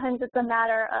 Sometimes it's a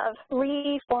matter of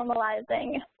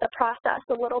reformalizing the process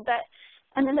a little bit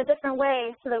and in a different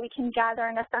way so that we can gather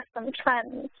and assess some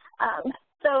trends.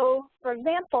 So, for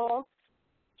example,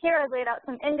 here I've laid out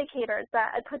some indicators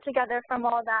that I put together from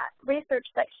all that research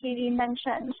that Katie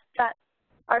mentioned that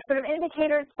are sort of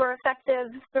indicators for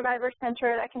effective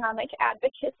survivor-centered economic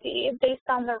advocacy based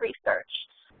on the research.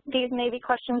 These may be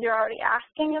questions you're already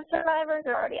asking of survivors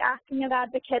or already asking of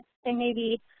advocates. They may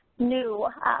be new,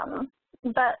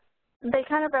 but they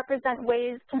kind of represent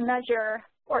ways to measure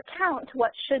or count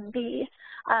what should be.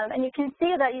 And you can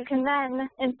see that you can then,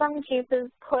 in some cases,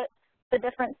 put the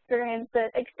different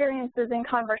experiences in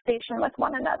conversation with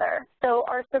one another. So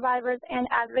are survivors and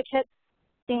advocates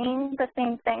seeing the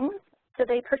same things? Do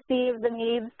they perceive the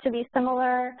needs to be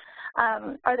similar?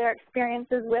 Are their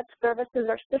experiences with services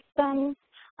or systems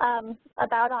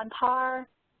about on par?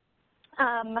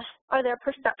 Are there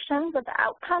perceptions of the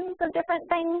outcomes of different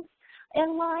things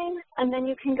in line? And then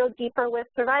you can go deeper with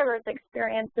survivors'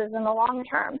 experiences in the long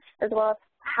term, as well as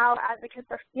how advocates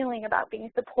are feeling about being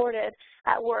supported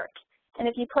at work. And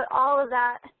if you put all of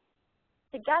that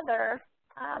together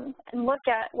and look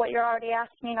at what you're already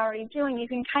asking and already doing, you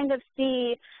can kind of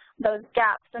see those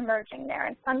gaps emerging there.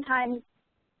 And sometimes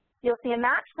you'll see a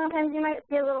match, sometimes you might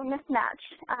see a little mismatch.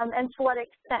 And to what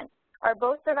extent? Are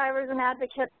both survivors and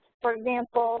advocates, for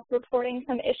example, reporting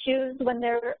some issues when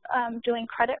they're doing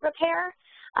credit repair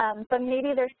but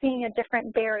maybe they're seeing a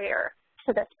different barrier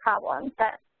to this problem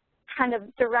that kind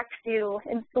of directs you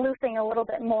in sleuthing a little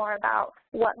bit more about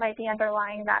what might be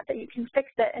underlying that you can fix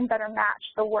it and better match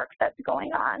the work that's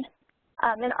going on.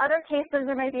 In other cases,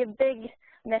 there might be a big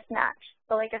mismatch,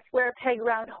 so like a square peg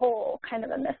round hole kind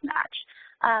of a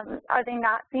mismatch. Are they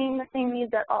not seeing the same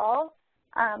needs at all?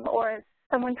 Or is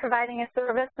someone providing a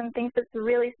service and thinks it's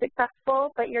really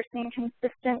successful, but you're seeing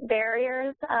consistent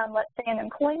barriers, let's say in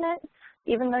employment?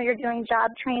 Even though you're doing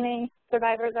job training,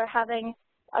 survivors are having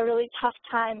a really tough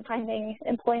time finding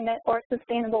employment or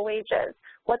sustainable wages.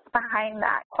 What's behind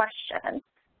that question?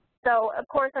 So, of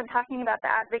course, I'm talking about the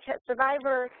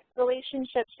advocate-survivor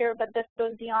relationship here, but this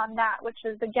goes beyond that, which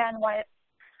is, again, why it's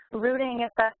rooting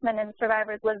assessment in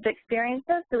survivors' lived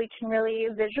experiences so we can really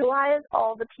visualize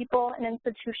all the people and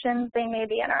institutions they may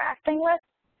be interacting with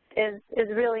is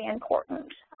really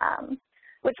important.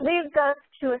 Which leads us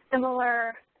to a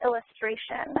similar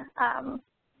illustration.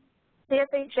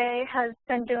 CSAJ has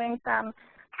been doing some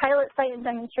pilot site and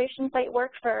demonstration site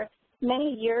work for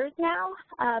many years now.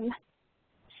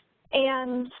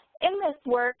 And in this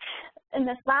work, in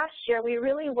this last year, we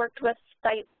really worked with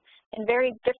sites in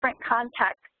very different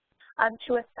contexts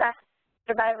to assess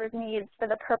survivors' needs for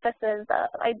the purposes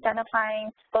of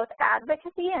identifying both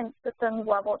advocacy and systems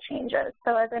level changes.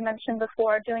 So as I mentioned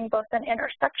before, doing both an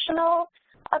intersectional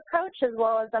approach as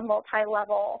well as a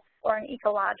multi-level or an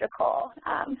ecological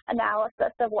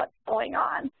analysis of what's going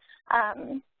on.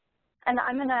 And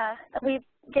we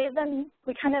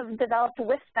kind of developed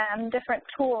with them different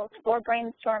tools for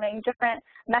brainstorming, different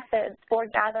methods for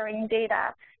gathering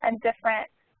data, and different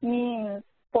means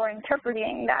for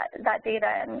interpreting that data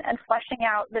and fleshing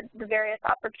out the various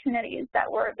opportunities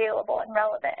that were available and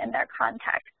relevant in their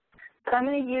context. So I'm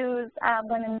going to use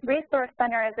Women's Resource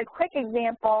Center as a quick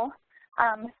example,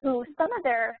 who some of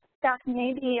their staff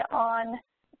may be on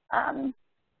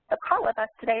the call with us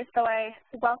today, so I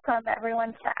welcome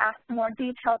everyone to ask more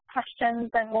detailed questions,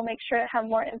 and we'll make sure to have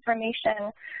more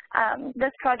information.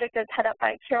 This project is headed up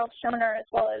by Carol Schoner as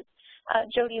well as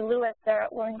Jody Lewis there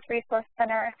at Women's Resource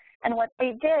Center. And what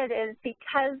they did is,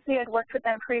 because we had worked with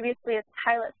them previously as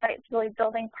pilot sites, really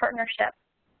building partnerships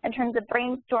in terms of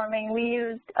brainstorming, we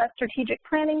used a strategic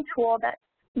planning tool that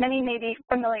many may be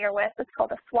familiar with. It's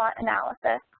called a SWOT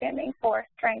analysis, standing for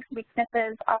strengths,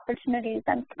 weaknesses, opportunities,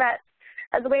 and threats,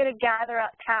 as a way to gather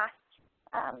up past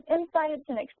insights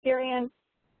and experience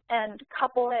and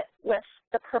couple it with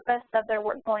the purpose of their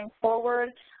work going forward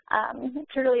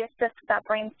to really assist that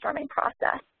brainstorming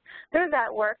process. Through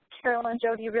that work, Carol and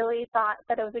Jody really thought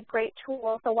that it was a great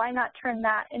tool, so why not turn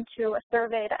that into a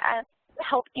survey to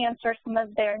help answer some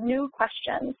of their new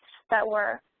questions that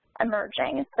were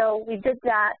emerging. So we did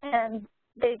that, and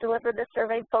they delivered the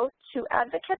survey both to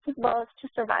advocates as well as to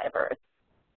survivors.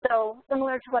 So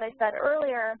similar to what I said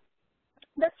earlier,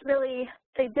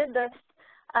 they did this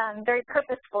very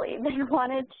purposefully. They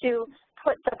wanted to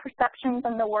put the perceptions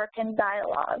and the work in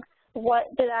dialogue.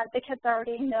 What did advocates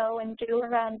already know and do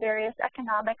around various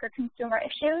economic or consumer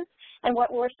issues, and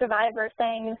what were survivors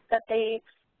saying that they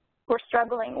were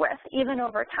struggling with, even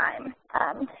over time,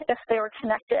 if they were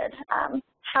connected?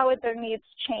 How had their needs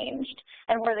changed,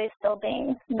 and were they still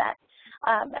being met?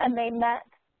 And they met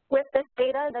with this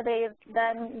data that they've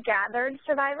then gathered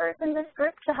survivors in this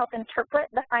group to help interpret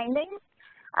the findings.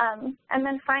 And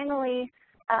then finally,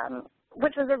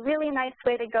 which was a really nice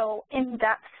way to go in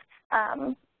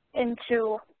depth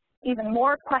into even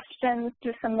more questions,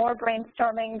 do some more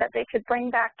brainstorming that they could bring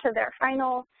back to their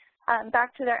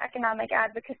back to their economic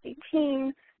advocacy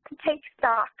team to take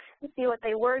stock, to see what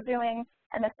they were doing,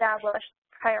 and establish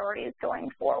priorities going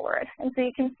forward. And so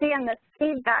you can see in this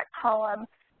feedback column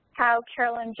how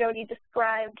Carol and Jody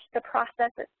described the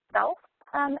process itself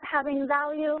having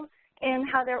value in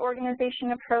how their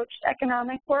organization approached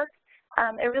economic work.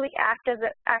 It really acted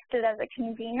as a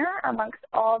convener amongst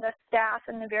all the staff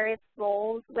and the various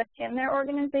roles within their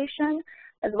organization,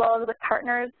 as well as with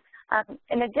partners.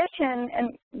 In addition,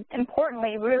 and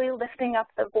importantly, really lifting up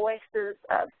the voices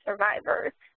of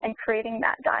survivors and creating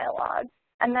that dialogue.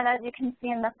 And then as you can see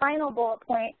in the final bullet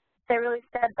point, they really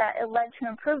said that it led to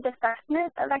improved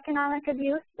assessment of economic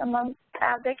abuse amongst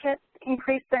advocates,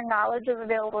 increased their knowledge of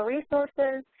available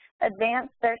resources,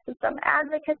 advanced their system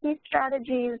advocacy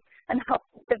strategies, and helped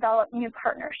develop new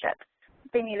partnerships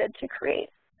they needed to create.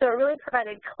 So it really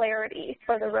provided clarity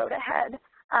for the road ahead.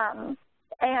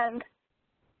 And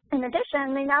in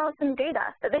addition, they now have some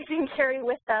data that they can carry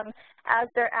with them as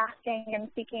they're asking and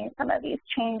seeking some of these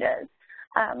changes.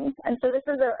 And so this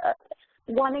is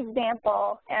one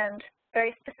example and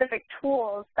very specific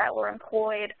tools that were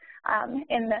employed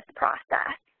in this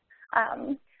process.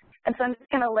 And so I'm just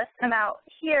going to list them out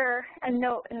here and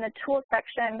note in the tool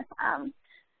section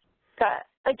that,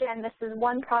 again, this is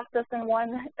one process and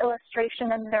one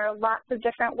illustration, and there are lots of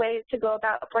different ways to go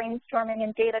about brainstorming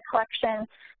and data collection.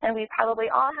 And we probably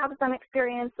all have some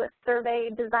experience with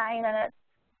survey design, and it's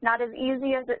not as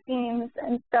easy as it seems.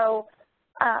 And so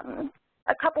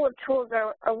a couple of tools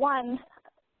are one,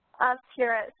 us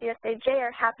here at CSAJ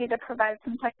are happy to provide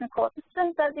some technical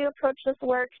assistance as you approach this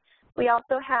work. We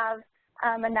also have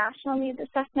a national needs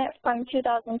assessment from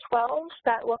 2012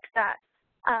 that looks at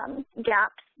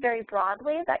gaps very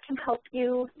broadly that can help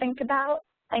you think about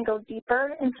and go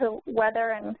deeper into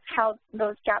whether and how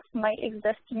those gaps might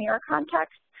exist in your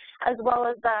context, as well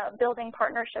as the building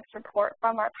partnerships report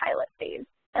from our pilot phase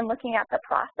and looking at the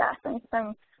process and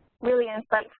some really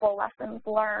insightful lessons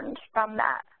learned from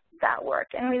that work.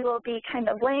 And we will be kind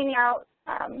of laying out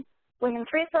Women's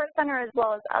Resource Center as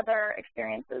well as other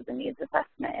experiences and needs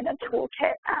assessment in a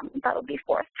toolkit that will be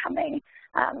forthcoming.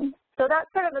 So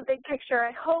that's sort of a big picture,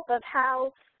 I hope, of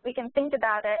how we can think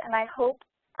about it, and I hope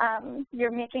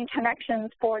you're making connections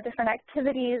for different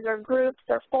activities or groups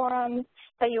or forums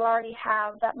that you already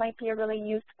have that might be a really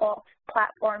useful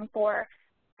platform for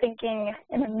thinking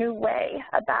in a new way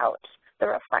about the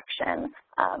reflection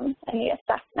and the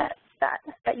assessment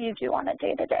that you do on a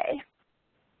day-to-day.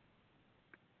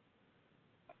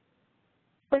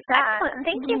 With that, I'm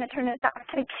going to turn it back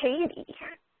to Katie.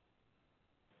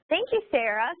 Thank you,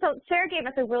 Sarah. So Sarah gave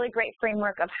us a really great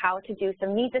framework of how to do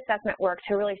some needs assessment work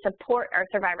to really support our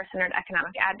survivor-centered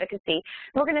economic advocacy.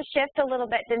 We're going to shift a little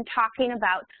bit in talking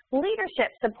about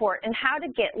leadership support and how to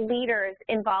get leaders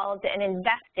involved and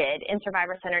invested in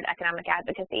survivor-centered economic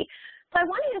advocacy. So I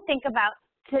want you to think about,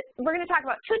 we're going to talk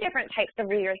about two different types of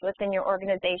leaders within your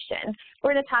organization.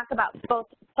 We're going to talk about both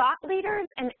thought leaders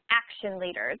and action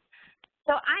leaders.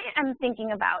 So I am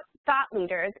thinking about thought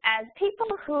leaders as people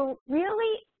who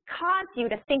really cause you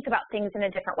to think about things in a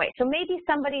different way. So maybe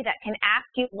somebody that can ask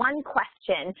you one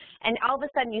question and all of a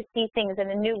sudden you see things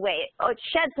in a new way. It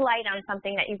sheds light on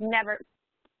something that you've never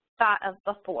thought of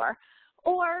before.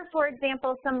 Or, for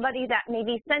example, somebody that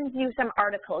maybe sends you some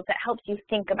articles that helps you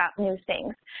think about new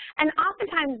things. And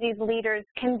oftentimes these leaders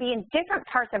can be in different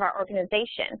parts of our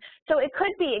organization. So it could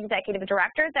be executive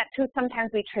directors, that's who sometimes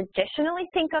we traditionally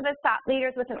think of as thought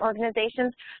leaders within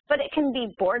organizations, but it can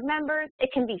be board members,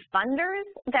 it can be funders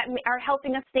that are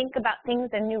helping us think about things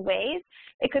in new ways.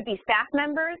 It could be staff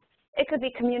members, it could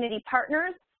be community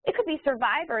partners, it could be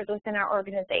survivors within our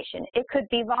organization. It could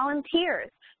be volunteers.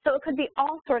 So it could be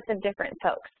all sorts of different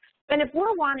folks. And if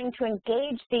we're wanting to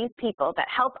engage these people that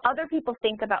help other people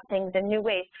think about things in new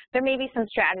ways, there may be some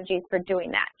strategies for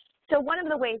doing that. So one of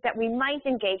the ways that we might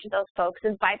engage those folks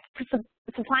is by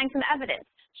supplying some evidence,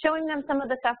 showing them some of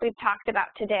the stuff we've talked about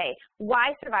today,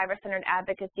 why survivor-centered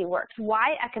advocacy works,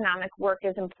 why economic work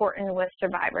is important with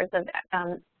survivors of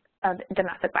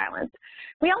domestic violence.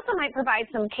 We also might provide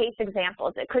some case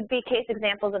examples. It could be case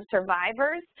examples of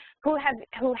survivors who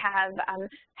have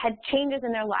had changes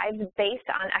in their lives based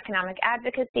on economic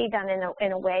advocacy done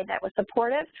in a way that was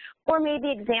supportive, or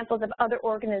maybe examples of other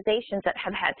organizations that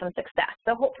have had some success.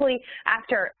 So hopefully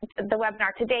after the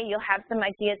webinar today, you'll have some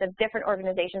ideas of different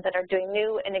organizations that are doing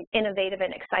new and innovative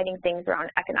and exciting things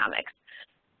around economics.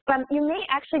 You may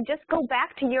actually just go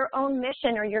back to your own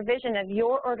mission or your vision of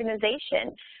your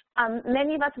organization.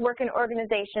 Many of us work in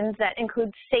organizations that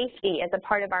include safety as a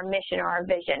part of our mission or our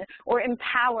vision, or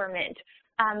empowerment,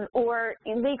 or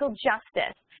legal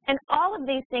justice. And all of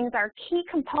these things are key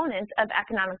components of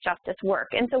economic justice work.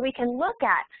 And so we can look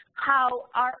at how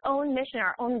our own mission,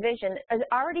 our own vision is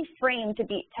already framed to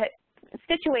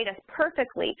situate us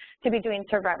perfectly to be doing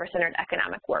survivor-centered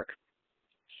economic work.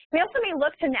 We also may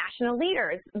look to national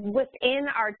leaders within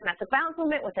our domestic violence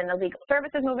movement, within the legal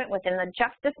services movement, within the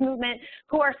justice movement,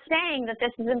 who are saying that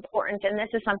this is important and this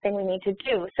is something we need to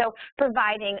do. So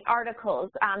providing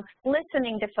articles,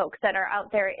 listening to folks that are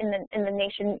out there in the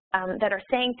nation that are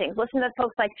saying things. Listen to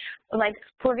folks like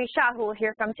Purvi Shah, who we'll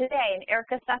hear from today, and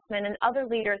Erica Sussman, and other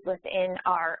leaders within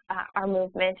our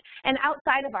movement and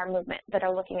outside of our movement that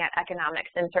are looking at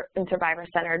economics and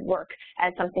survivor-centered work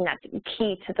as something that's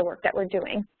key to the work that we're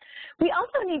doing. We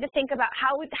also need to think about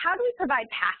how do we provide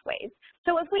pathways.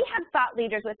 So if we have thought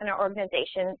leaders within our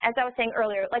organization, as I was saying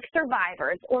earlier, like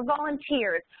survivors or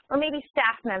volunteers or maybe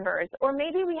staff members, or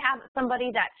maybe we have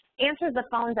somebody that answers the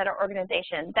phones at our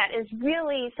organization that is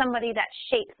really somebody that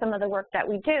shapes some of the work that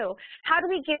we do, how do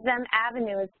we give them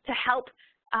avenues to help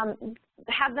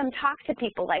have them talk to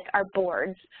people like our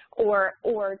boards or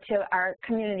to our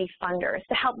community funders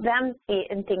to help them see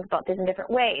and think about this in different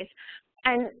ways?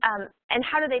 And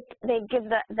how do they give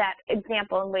that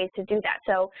example and ways to do that?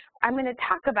 So I'm going to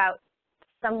talk about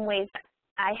some ways that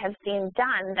I have seen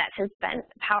done that has been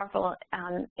powerful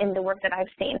in the work that I've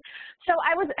seen. So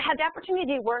I had the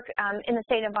opportunity to work in the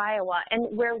state of Iowa, and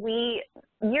where we,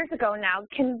 years ago now,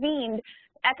 convened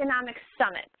economic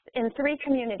summits in 3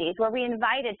 communities where we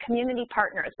invited community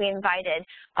partners. We invited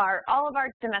all of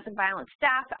our domestic violence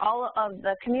staff, all of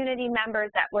the community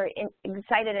members that were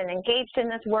excited and engaged in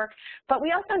this work, but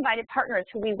we also invited partners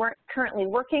who we weren't currently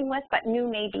working with but knew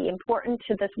may be important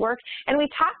to this work, and we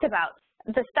talked about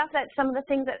the stuff that some of the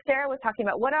things that Sarah was talking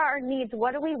about. What are our needs?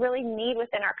 What do we really need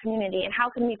within our community? And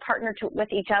how can we partner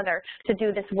with each other to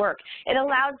do this work? It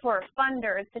allowed for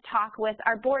funders to talk with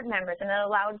our board members, and it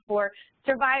allowed for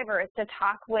survivors to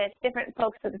talk with different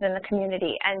folks within the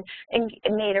community, and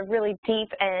it made a really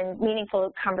deep and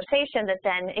meaningful conversation that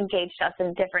then engaged us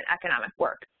in different economic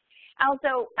work.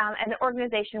 Also, at an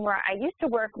organization where I used to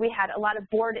work, we had a lot of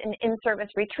board and in-service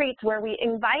retreats where we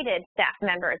invited staff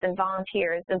members and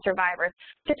volunteers and survivors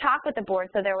to talk with the board,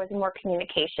 so there was more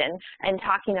communication and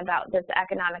talking about this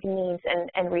economic needs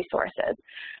and resources.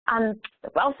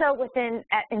 Also, in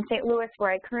St. Louis,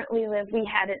 where I currently live, we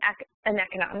had an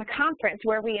economic conference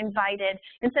where we invited,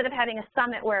 instead of having a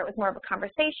summit where it was more of a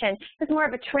conversation, it was more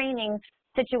of a training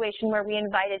situation where we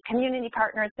invited community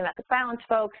partners, domestic violence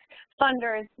folks,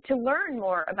 funders to learn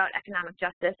more about economic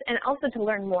justice and also to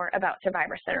learn more about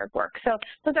survivor-centered work. So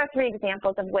those are 3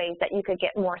 examples of ways that you could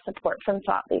get more support from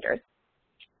thought leaders.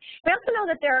 We also know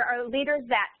that there are leaders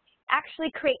that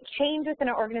actually create change within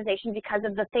an organization because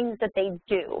of the things that they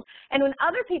do. And when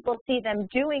other people see them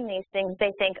doing these things,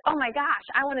 they think, oh my gosh,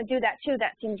 I want to do that too.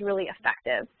 That seems really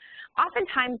effective.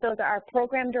 Oftentimes, those are our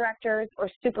program directors or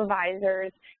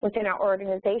supervisors within our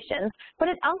organizations, but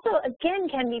it also, again,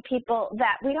 can be people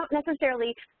that we don't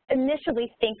necessarily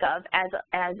initially think of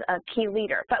as a key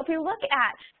leader. But if we look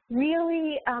at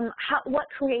really what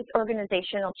creates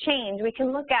organizational change, we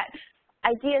can look at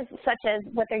ideas such as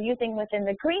what they're using within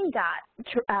the Green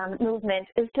Dot movement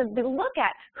is to look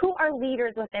at who are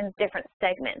leaders within different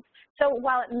segments. So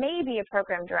while it may be a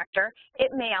program director,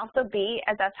 it may also be,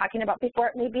 as I was talking about before,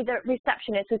 it may be the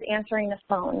receptionist who's answering the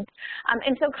phone.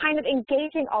 And so kind of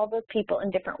engaging all those people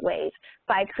in different ways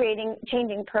by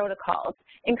changing protocols,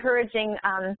 encouraging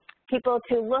people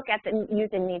to look at the use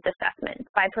and needs assessment,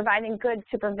 by providing good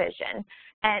supervision,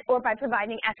 or by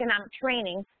providing economic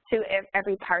training to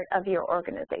every part of your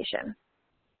organization.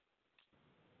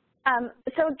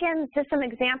 So again, just some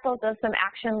examples of some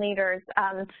action leaders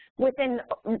within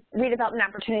redevelopment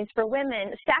opportunities for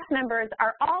women. Staff members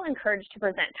are all encouraged to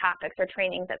present topics or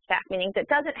trainings at staff meetings. It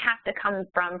doesn't have to come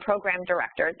from program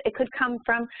directors. It could come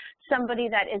from somebody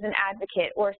that is an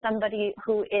advocate or somebody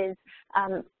who is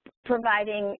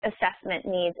providing assessment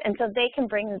needs, and so they can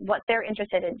bring what they're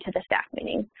interested in to the staff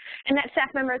meetings. And that staff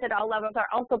members at all levels are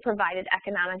also provided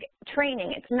economic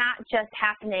training. It's not just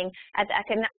happening at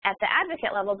the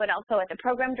advocate level, but also at the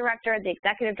program director, the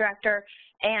executive director,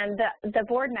 and the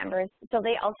board members, so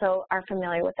they also are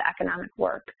familiar with the economic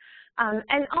work.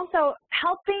 And also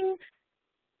helping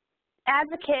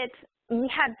advocates, we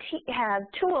have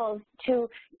tools to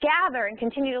gather and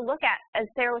continue to look at, as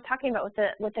Sarah was talking about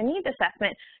with the needs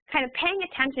assessment, kind of paying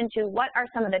attention to what are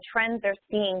some of the trends they're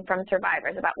seeing from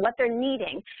survivors, about what they're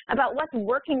needing, about what's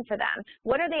working for them,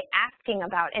 what are they asking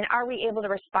about, and are we able to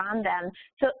respond them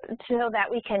so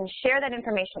that we can share that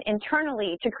information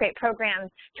internally to create programs,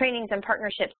 trainings, and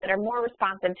partnerships that are more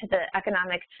responsive to the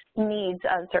economic needs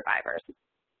of survivors.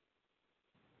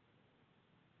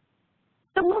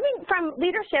 So moving from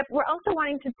leadership, we're also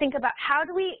wanting to think about how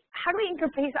do we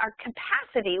increase our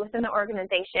capacity within the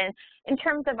organization in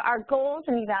terms of our goals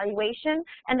and evaluation,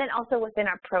 and then also within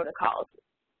our protocols.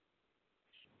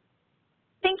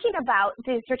 Thinking about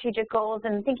these strategic goals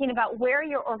and thinking about where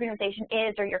your organization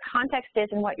is or your context is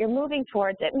and what you're moving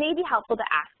towards, it may be helpful to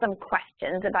ask some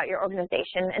questions about your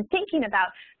organization and thinking about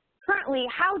currently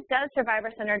how does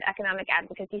survivor-centered economic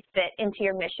advocacy fit into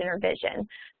your mission or vision.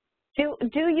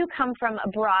 Do you come from a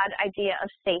broad idea of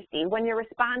safety? When you're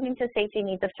responding to safety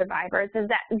needs of survivors, is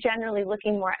that generally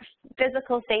looking more at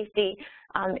physical safety,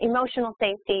 emotional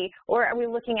safety, or are we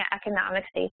looking at economic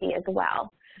safety as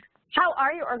well? How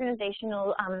are your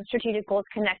organizational strategic goals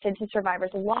connected to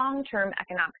survivors' long-term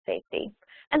economic safety?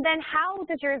 And then how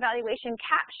does your evaluation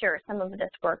capture some of this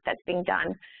work that's being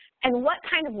done? And what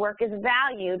kind of work is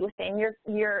valued within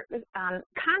your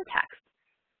context?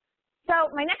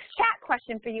 So my next chat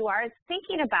question for you is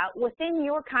thinking about, within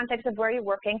your context of where you're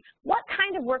working, what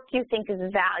kind of work do you think is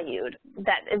valued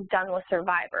that is done with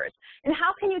survivors? And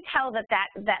how can you tell that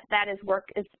work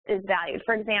is valued?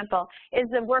 For example, is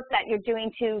the work that you're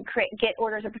doing to get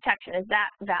orders of protection, is that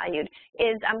valued?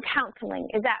 Is counseling,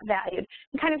 is that valued?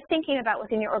 And kind of thinking about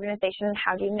within your organization, and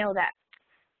how do you know that?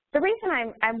 The reason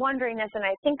I'm wondering this, and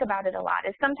I think about it a lot,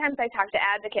 is sometimes I talk to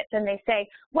advocates and they say,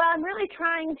 well, I'm really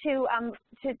trying to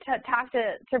talk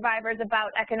to survivors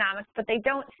about economics, but they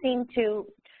don't seem to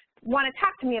want to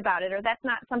talk to me about it, or that's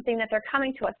not something that they're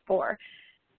coming to us for.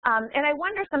 And I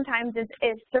wonder sometimes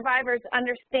if survivors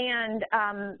understand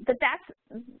that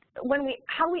that's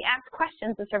how we ask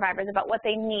questions of survivors about what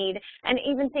they need, and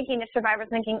even thinking if survivors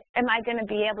thinking, am I going to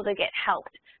be able to get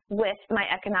helped with my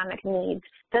economic needs?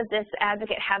 Does this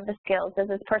advocate have the skills? Does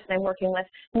this person I'm working with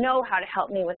know how to help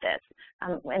me with this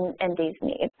and these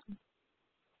needs?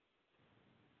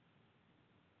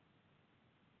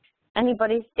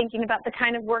 Anybody thinking about the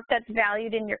kind of work that's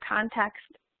valued in your context?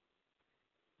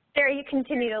 Sarah, you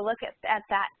continue to look at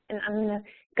that, and I'm going to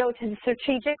go to the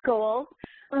strategic goals.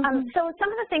 So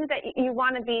some of the things that you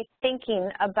want to be thinking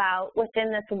about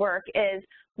within this work is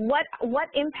what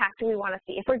impact do we want to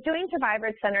see? If we're doing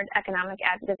survivor-centered economic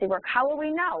advocacy work, how will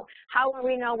we know? How will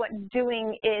we know what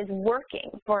doing is working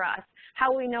for us?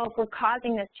 How will we know if we're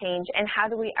causing this change? And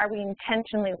are we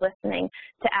intentionally listening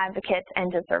to advocates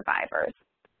and to survivors?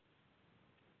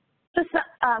 So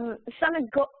some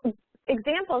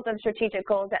examples of strategic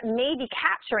goals that may be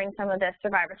capturing some of this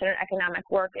survivor-centered economic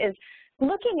work is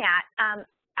looking at,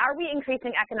 are we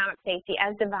increasing economic safety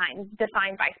as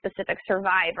defined by specific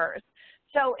survivors?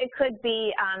 So it could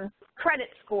be credit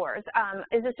scores.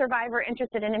 Is a survivor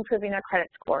interested in improving their credit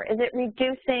score? Is it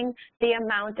reducing the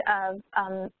amount of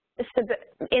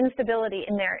instability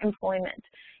in their employment?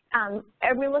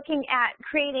 Are we looking at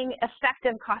creating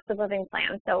effective cost of living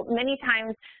plans? So many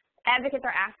times advocates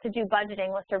are asked to do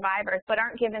budgeting with survivors, but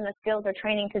aren't given the skills or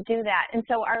training to do that. And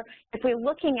so if we're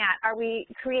looking at, are we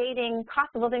creating cost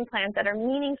of living plans that are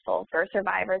meaningful for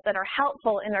survivors, that are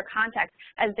helpful in their context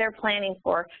as they're planning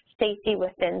for safety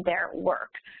within their work?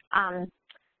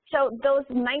 So those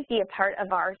might be a part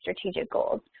of our strategic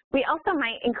goals. We also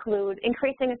might include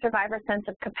increasing a survivor's sense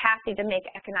of capacity to make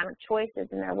economic choices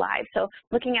in their lives, so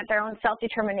looking at their own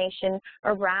self-determination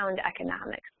around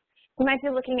economics. We might be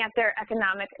looking at their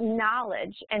economic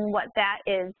knowledge and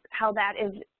how that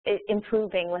is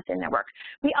improving within their work.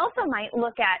 We also might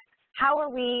look at how are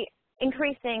we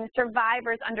increasing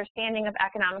survivors' understanding of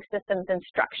economic systems and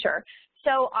structure.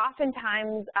 So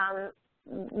oftentimes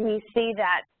we see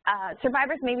that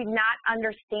survivors maybe not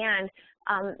understand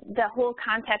the whole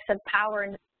context of power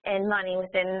and money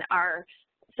within our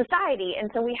society.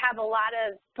 And so we have a lot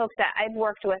of folks that I've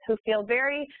worked with who feel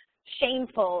very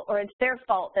shameful, or it's their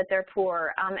fault that they're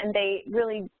poor, and they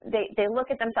look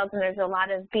at themselves, and there's a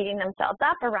lot of beating themselves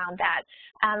up around that.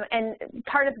 And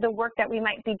part of the work that we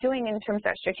might be doing in terms of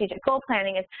our strategic goal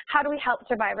planning is how do we help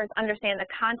survivors understand the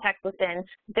context within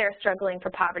their struggling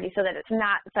for poverty, so that it's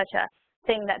not such a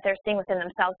thing that they're seeing within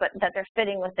themselves, but that they're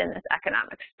fitting within this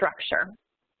economic structure.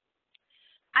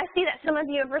 I see that some of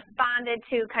you have responded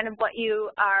to kind of what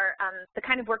you are, the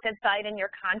kind of work that's valued in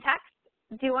your context.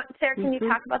 Do you want, Sarah, can you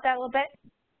talk about that a little bit?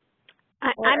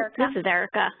 This is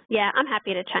Erica. Yeah, I'm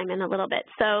happy to chime in a little bit.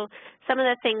 So some of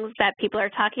the things that people are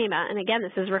talking about, and again,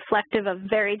 this is reflective of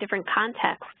very different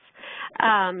contexts.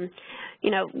 You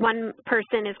know, one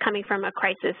person is coming from a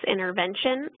crisis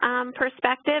intervention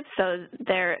perspective, so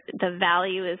the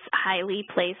value is highly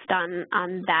placed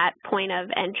on that point of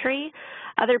entry.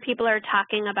 Other people are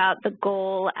talking about the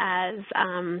goal as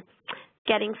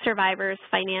getting survivors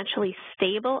financially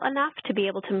stable enough to be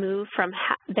able to move from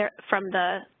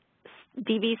the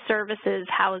DV services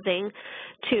housing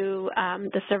to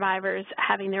the survivors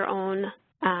having their own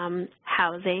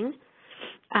housing.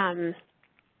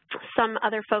 Some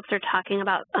other folks are talking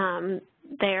about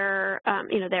they're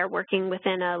working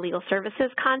within a legal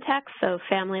services context, so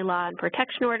family law and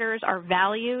protection orders are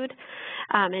valued,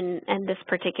 and this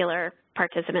particular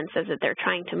participant says that they're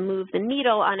trying to move the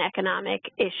needle on economic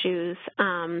issues,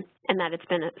 and that it's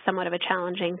been somewhat of a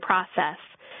challenging process.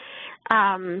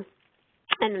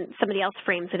 And somebody else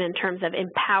frames it in terms of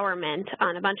empowerment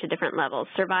on a bunch of different levels: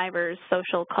 survivors,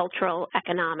 social, cultural,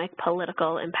 economic,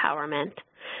 political empowerment.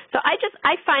 So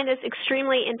I find this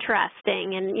extremely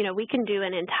interesting, and we can do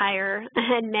an entire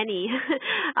and many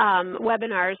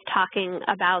webinars talking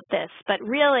about this. But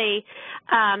really,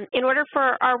 in order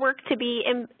for our work to be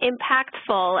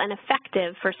impactful and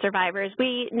effective for survivors,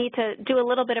 we need to do a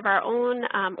little bit of our own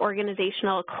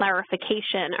organizational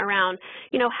clarification around,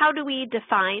 how do we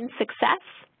define success?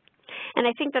 And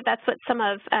I think that that's what some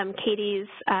of Katie's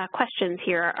questions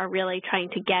here are really trying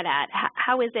to get at.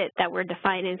 How is it that we're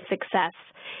defining success?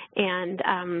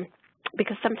 And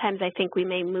because sometimes I think we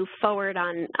may move forward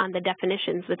on the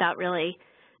definitions without really,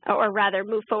 or rather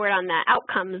move forward on the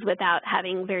outcomes without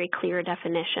having very clear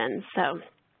definitions. So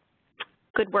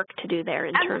good work to do there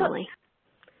internally.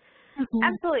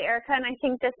 Absolutely, Erica, and I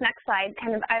think this next slide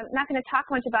I'm not going to talk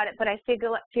much about it, but I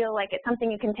feel like it's something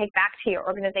you can take back to your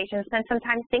organization, spend some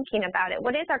time thinking about it.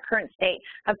 What is our current state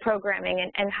of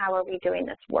programming, and how are we doing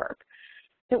this work?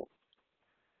 So,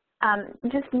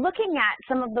 just looking at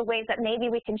some of the ways that maybe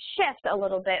we can shift a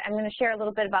little bit, I'm going to share a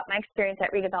little bit about my experience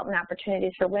at Redevelopment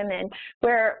Opportunities for Women,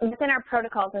 where within our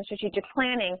protocols and strategic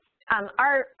planning,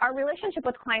 our relationship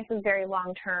with clients is very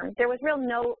long-term. There was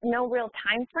no real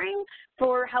time frame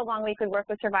for how long we could work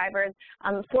with survivors.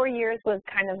 4 years was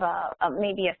kind of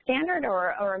maybe a standard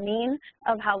or a mean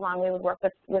of how long we would work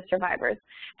with survivors.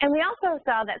 And we also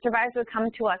saw that survivors would come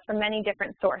to us from many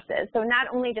different sources. So not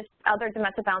only just other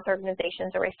domestic violence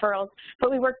organizations or referrals,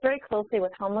 but we worked very closely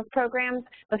with homeless programs,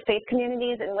 with faith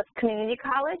communities, and with community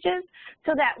colleges,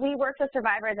 so that we worked with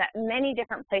survivors at many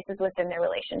different places within their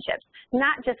relationships,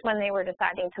 not just when they were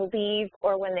deciding to leave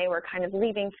or when they were kind of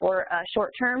leaving for a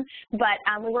short term, but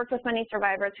we worked with many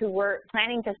survivors who were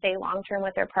planning to stay long term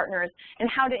with their partners and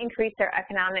how to increase their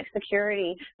economic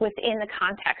security within the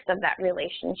context of that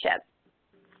relationship.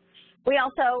 We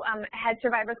also had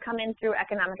survivors come in through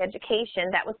economic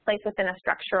education that was placed within a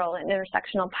structural and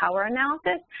intersectional power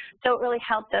analysis, so it really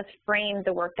helped us frame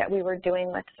the work that we were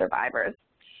doing with survivors.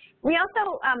 We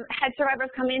also had survivors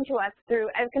come into us through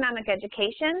economic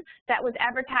education that was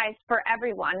advertised for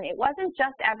everyone. It wasn't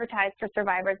just advertised for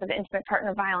survivors of intimate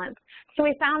partner violence. So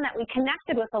we found that we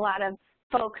connected with a lot of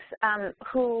folks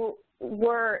who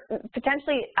were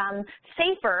potentially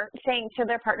safer saying to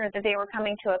their partners that they were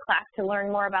coming to a class to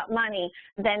learn more about money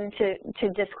than to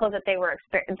disclose that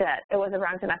that it was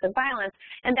around domestic violence,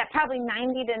 and that probably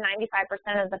 90 to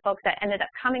 95% of the folks that ended up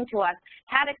coming to us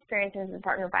had experiences in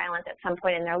partner violence at some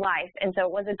point in their life, and so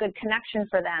it was a good connection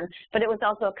for them, but it was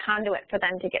also a conduit for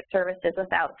them to get services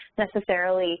without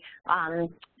necessarily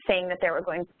saying that they were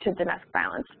going to domestic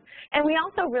violence. And we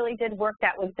also really did work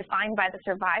that was defined by the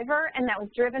survivor and that was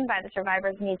driven by the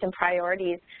survivor's needs and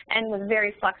priorities and was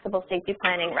very flexible safety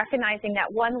planning, recognizing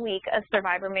that 1 week a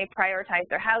survivor may prioritize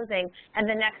their housing and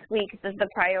the next week the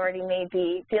priority may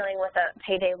be dealing with a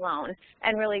payday loan,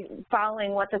 and really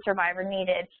following what the survivor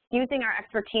needed, using our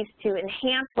expertise to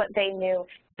enhance what they knew,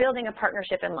 building a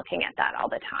partnership and looking at that all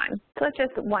the time. So that's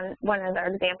just one other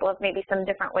example of maybe some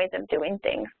different ways of doing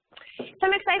things. So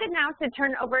I'm excited now to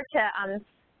turn over to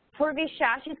Purvi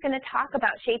Shah. She's going to talk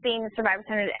about shaping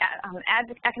survivor-centered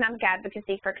economic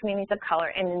advocacy for communities of color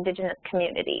and Indigenous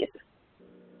communities.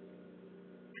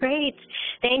 Great.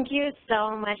 Thank you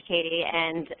so much, Katie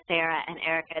and Sarah and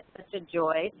Erica. It's such a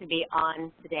joy to be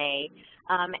on today.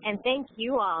 And thank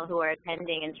you all who are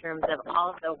attending in terms of all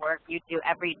of the work you do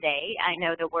every day. I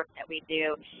know the work that we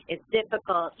do is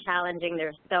difficult, challenging.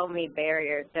 There's so many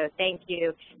barriers. So thank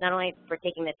you not only for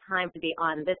taking the time to be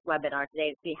on this webinar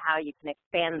today to see how you can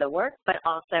expand the work, but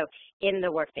also in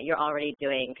the work that you're already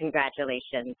doing.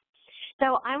 Congratulations.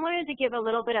 So I wanted to give a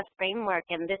little bit of framework,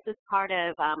 and this is part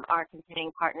of our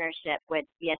continuing partnership with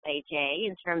CSAJ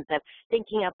in terms of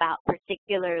thinking about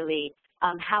particularly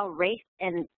how race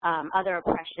and other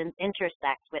oppressions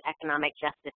intersect with economic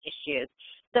justice issues.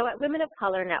 So at Women of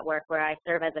Color Network, where I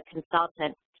serve as a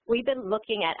consultant, we've been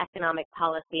looking at economic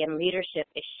policy and leadership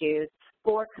issues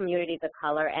for communities of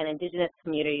color and Indigenous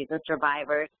communities and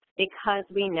survivors, because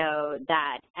we know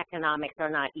that economics are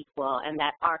not equal and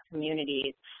that our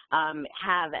communities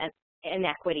have an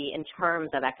inequity in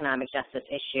terms of economic justice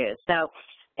issues. So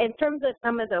in terms of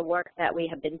some of the work that we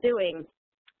have been doing,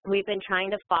 we've been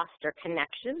trying to foster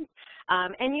connections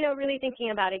and, you know, really thinking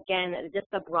about, again, just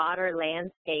the broader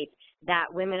landscape that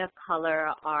women of color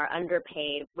are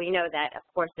underpaid. We know that, of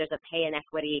course, there's a pay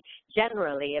inequity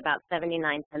generally, about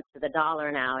 79 cents to the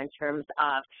dollar now in terms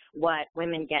of what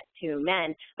women get to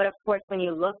men. But, of course, when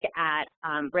you look at,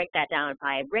 break that down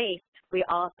by race, we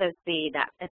also see that,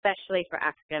 especially for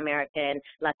African American,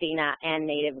 Latina, and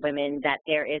Native women, that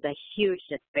there is a huge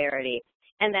disparity.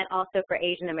 And then also for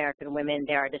Asian American women,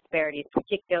 there are disparities,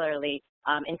 particularly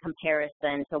in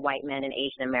comparison to white men and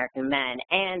Asian American men,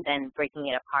 and then breaking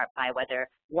it apart by whether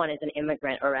one is an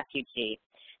immigrant or refugee.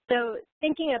 So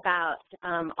thinking about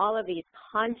all of these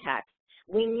contexts,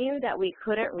 we knew that we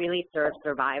couldn't really serve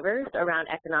survivors around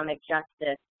economic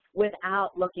justice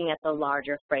without looking at the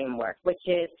larger framework, which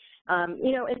is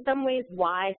you know, in some ways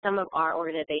why some of our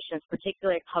organizations,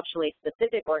 particularly culturally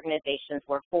specific organizations,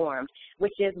 were formed,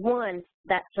 which is one,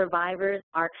 that survivors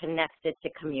are connected to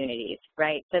communities,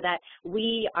 right? So that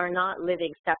we are not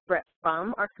living separate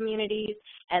from our communities,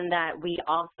 and that we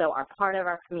also are part of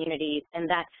our communities, and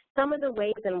that some of the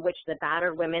ways in which the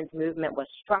battered women's movement was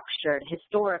structured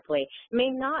historically may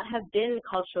not have been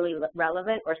culturally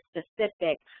relevant or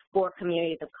specific for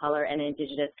communities of color and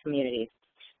indigenous communities.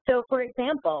 So, for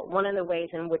example, one of the ways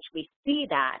in which we see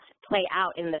that play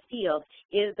out in the field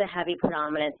is the heavy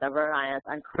predominance of reliance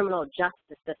on criminal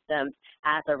justice systems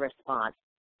as a response.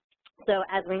 So,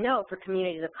 as we know, for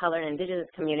communities of color and indigenous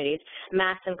communities,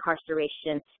 mass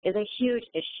incarceration is a huge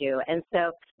issue. And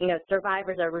so, you know,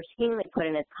 survivors are routinely put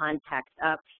in this context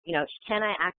of, you know, can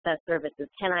I access services?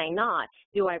 Can I not?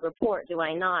 Do I report? Do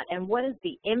I not? And what is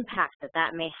the impact that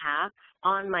that may have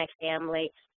on my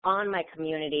family, on my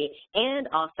community, and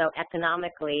also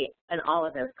economically in all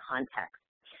of those contexts?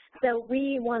 So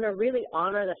we want to really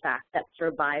honor the fact that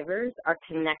survivors are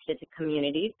connected to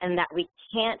communities and that we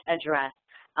can't address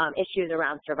issues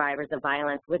around survivors of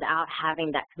violence without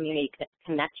having that community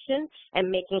connection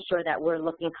and making sure that we're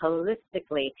looking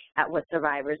holistically at what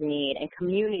survivors need and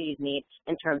communities need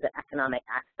in terms of economic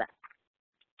access.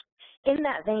 In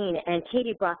that vein, and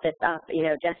Katie brought this up, you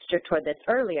know, gestured toward this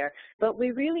earlier, but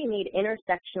we really need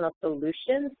intersectional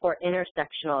solutions for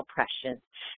intersectional oppression.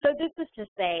 So this is to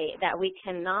say that we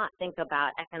cannot think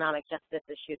about economic justice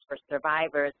issues for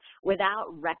survivors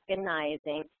without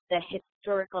recognizing the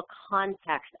historical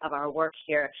context of our work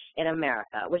here in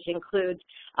America, which includes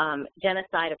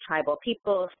genocide of tribal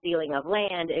peoples, stealing of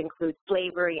land, includes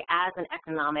slavery as an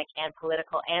economic and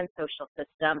political and social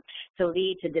system to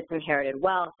lead to disinherited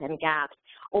wealth and gaps,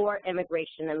 or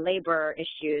immigration and labor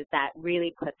issues that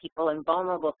really put people in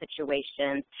vulnerable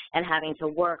situations and having to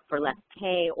work for less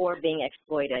pay or being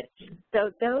exploited.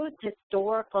 So those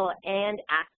historical and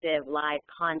active live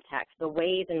contexts, the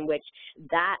ways in which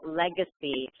that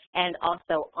legacy and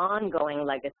also ongoing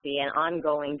legacy and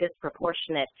ongoing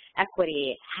disproportionate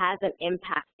equity has an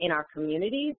impact in our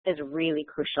communities is really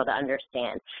crucial to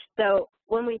understand. So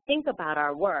when we think about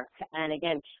our work, and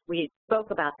again, we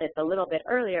spoke about this a little bit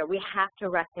earlier, we have to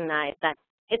recognize that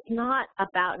it's not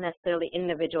about necessarily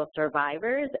individual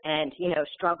survivors and, you know,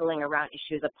 struggling around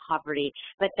issues of poverty,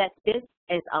 but that this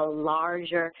is a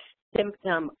larger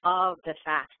symptom of the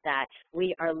fact that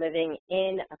we are living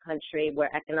in a country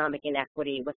where economic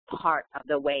inequity was part of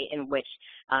the way in which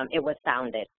it was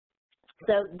founded.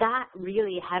 So that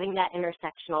really, having that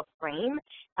intersectional frame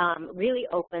really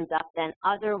opens up then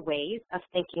other ways of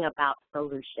thinking about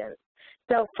solutions.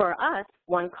 So for us,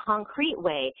 one concrete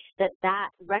way that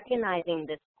recognizing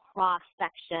this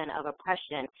cross-section of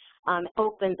oppression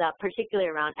opens up, particularly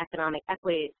around economic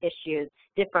equity issues,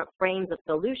 different frames of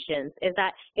solutions, is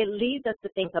that it leads us to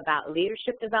think about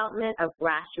leadership development of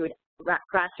grassroots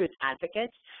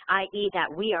advocates, i.e.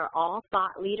 that we are all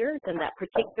thought leaders and that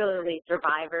particularly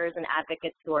survivors and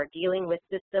advocates who are dealing with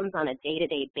systems on a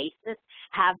day-to-day basis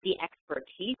have the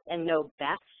expertise and know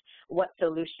best what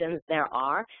solutions there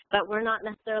are, but we're not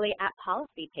necessarily at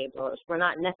policy tables. We're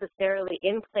not necessarily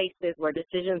in places where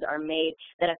decisions are made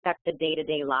that affect the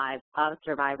day-to-day lives of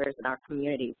survivors in our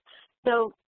communities.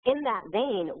 So in that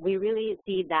vein, we really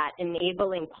see that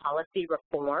enabling policy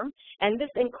reform, and this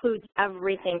includes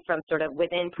everything from sort of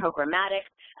within programmatic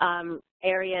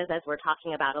areas, as we're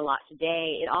talking about a lot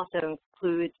today. It also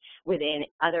includes within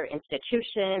other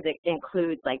institutions. It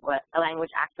includes like what language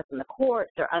access in the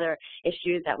courts or other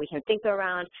issues that we can think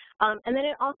around. And then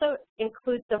it also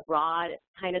includes the broad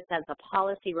kind of sense of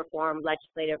policy reform,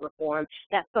 legislative reform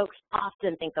that folks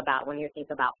often think about when you think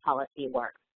about policy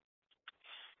work.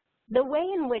 The way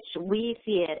in which we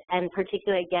see it, and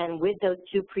particularly, again, with those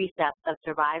two precepts of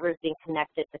survivors being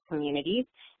connected to communities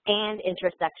and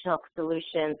intersectional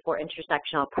solutions for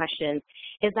intersectional oppression,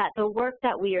 is that the work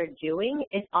that we are doing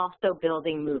is also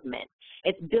building movement.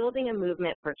 It's building a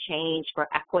movement for change, for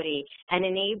equity, and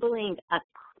enabling a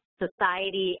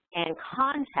society and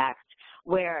context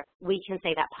where we can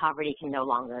say that poverty can no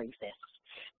longer exist.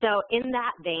 So in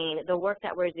that vein, the work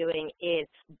that we're doing is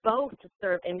both to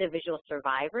serve individual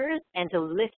survivors and to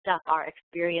lift up our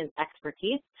experience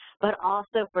expertise, but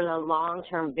also for the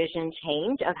long-term vision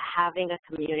change of having a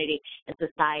community and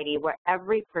society where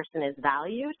every person is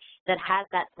valued, that has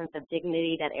that sense of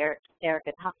dignity that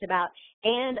Erica talked about,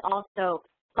 and also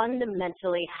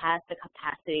fundamentally has the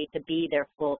capacity to be their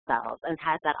full selves and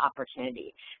has that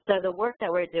opportunity. So the work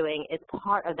that we're doing is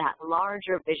part of that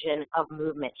larger vision of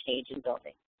movement change and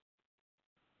building.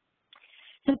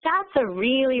 So that's a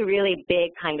really, really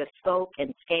big kind of scope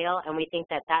and scale, and we think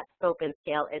that that scope and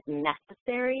scale is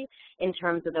necessary in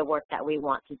terms of the work that we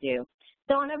want to do.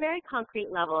 So on a very concrete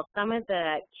level, some of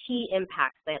the key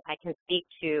impacts that I can speak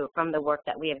to from the work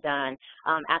that we have done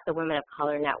at the Women of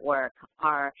Color Network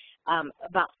are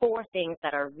about 4 things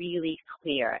that are really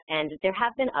clear. And there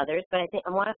have been others, but I think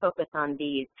I want to focus on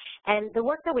these. And the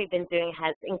work that we've been doing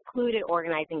has included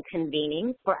organizing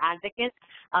convenings for advocates,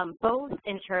 both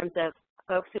in terms of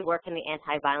folks who work in the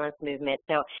anti-violence movement,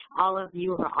 so all of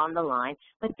you who are on the line,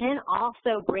 but then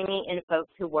also bringing in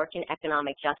folks who work in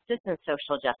economic justice and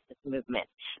social justice movement.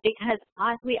 Because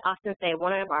as we often say,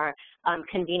 one of our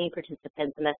convening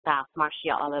participants in the South,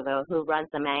 Marcia Olivo, who runs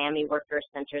the Miami Workers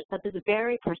Center, said this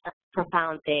very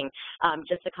profound thing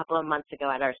just a couple of months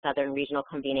ago at our Southern Regional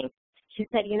convening. She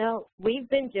said, you know, we've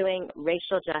been doing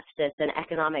racial justice and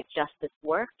economic justice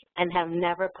work and have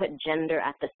never put gender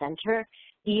at the center,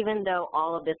 even though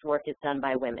all of this work is done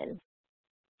by women.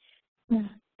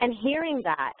 And hearing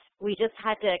that, we just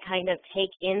had to kind of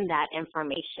take in that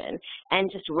information and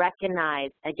just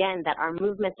recognize, again, that our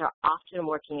movements are often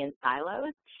working in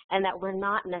silos and that we're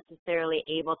not necessarily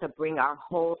able to bring our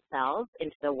whole selves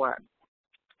into the work.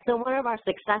 So one of our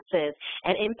successes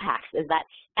and impacts is that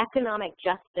economic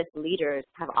justice leaders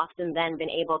have often then been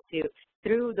able to,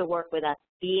 through the work with us,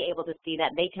 be able to see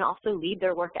that they can also lead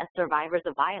their work as survivors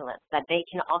of violence, that they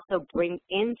can also bring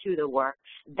into the work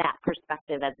that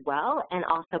perspective as well and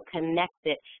also connect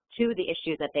it to the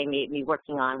issues that they may be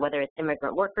working on, whether it's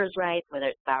immigrant workers' rights, whether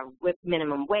it's our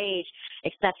minimum wage,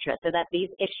 et cetera, so that these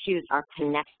issues are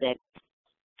connected.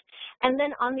 And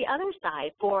then on the other side,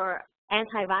 for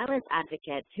anti-violence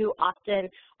advocates who often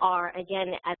are, again,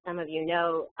 as some of you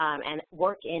know, and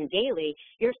work in daily,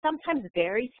 you're sometimes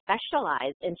very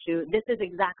specialized into this is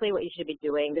exactly what you should be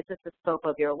doing, this is the scope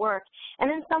of your work, and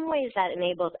in some ways that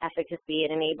enables efficacy,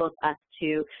 it enables us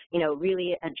to, you know,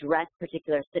 really address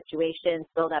particular situations,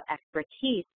 build up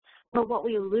expertise. But what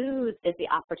we lose is the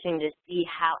opportunity to see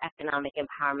how economic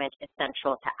empowerment is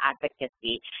central to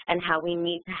advocacy and how we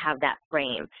need to have that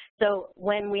frame. So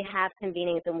when we have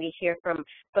convenings and we hear from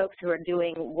folks who are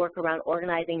doing work around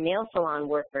organizing nail salon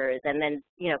workers and then,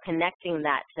 you know, connecting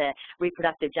that to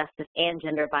reproductive justice and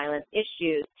gender violence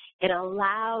issues, it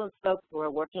allows folks who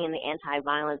are working in the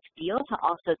anti-violence field to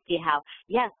also see how,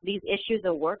 yes, these issues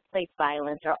of workplace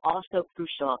violence are also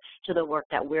crucial to the work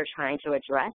that we're trying to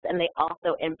address, and they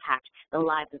also impact the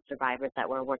lives of survivors that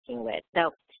we're working with. So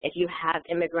if you have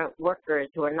immigrant workers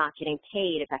who are not getting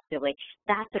paid effectively,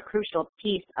 that's a crucial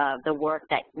piece of the work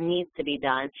that needs to be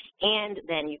done. And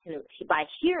then you can, by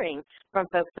hearing from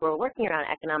folks who are working around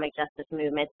economic justice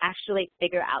movements, actually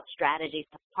figure out strategies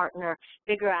to partner,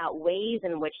 figure out ways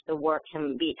in which the work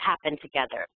can happen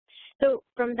together. So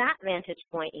from that vantage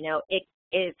point, you know, it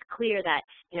is clear that,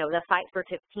 you know, the Fight for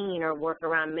 15 or work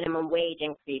around minimum wage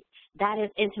increase, that is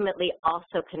intimately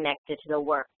also connected to the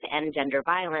work to end gender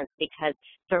violence because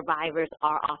survivors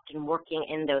are often working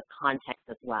in those contexts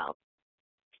as well.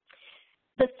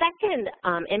 The second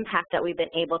impact that we've been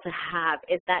able to have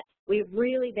is that we've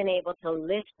really been able to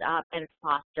lift up and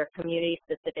foster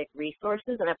community-specific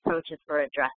resources and approaches for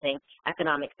addressing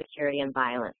economic security and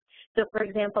violence. So, for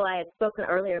example, I had spoken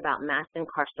earlier about mass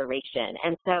incarceration,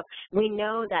 and so we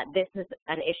know that this is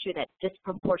an issue that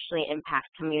disproportionately impacts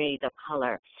communities of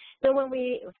color. So when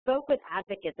we spoke with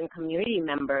advocates and community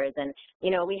members, and,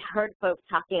 you know, we heard folks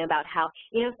talking about how,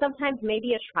 you know, sometimes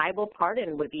maybe a tribal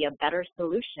pardon would be a better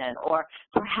solution, or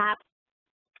perhaps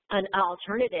an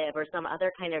alternative or some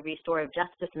other kind of restorative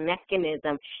justice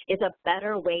mechanism is a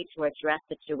better way to address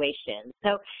situations.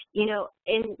 So, you know,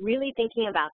 in really thinking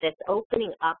about this,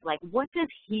 opening up, like, what does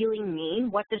healing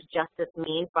mean? What does justice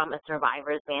mean from a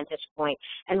survivor's vantage point?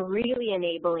 And really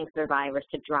enabling survivors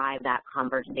to drive that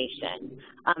conversation.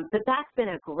 So that's been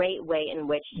a great way in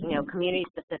which, you know,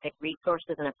 community-specific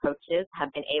resources and approaches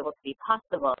have been able to be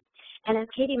possible. And as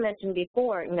Katie mentioned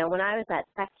before, you know, when I was at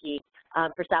SCEA,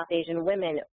 for South Asian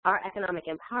women, our economic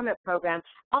empowerment program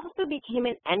also became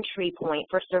an entry point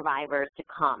for survivors to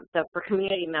come. So for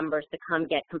community members to come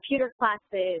get computer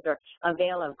classes or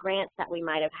avail of grants that we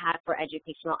might have had for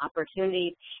educational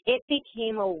opportunities, it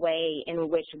became a way in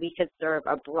which we could serve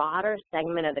a broader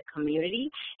segment of the community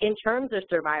in terms of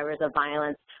survivors of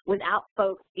violence without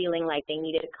folks feeling like they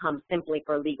needed to come simply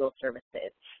for legal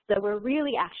services. So we're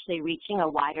really actually reaching a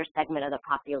wider segment of the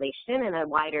population and a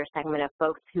wider segment of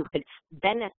folks who could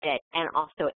benefit and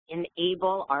also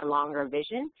enable our longer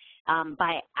vision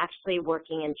by actually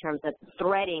working in terms of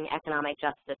threading economic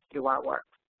justice through our work.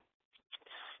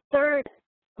 Third,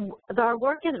 our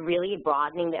work is really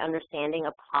broadening the understanding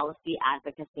of policy,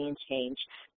 advocacy, and change.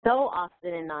 So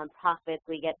often in nonprofits,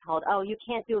 we get told, oh, you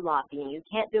can't do lobbying, you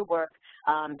can't do work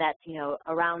that's,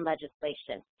 around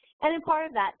legislation. And in part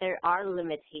of that, there are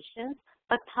limitations,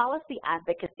 but policy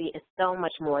advocacy is so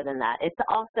much more than that. It's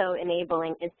also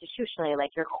enabling institutionally,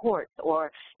 like your courts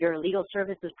or your legal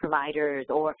services providers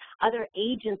or other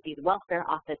agencies, welfare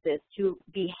offices, to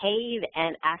behave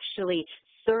and actually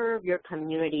serve your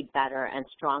community better and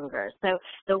stronger. So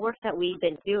the work that we've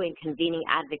been doing, convening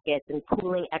advocates and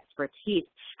pooling expertise,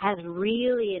 has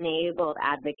really enabled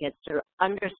advocates to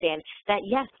understand that,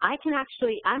 yes,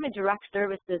 I'm a direct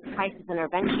services crisis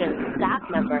intervention staff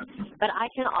member, but I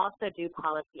can also do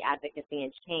policy advocacy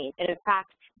and change. And in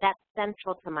fact, that's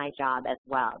central to my job as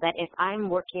well, that if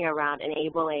I'm working around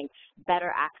enabling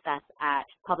better access at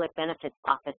public benefits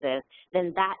offices,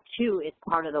 then that too is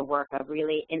part of the work of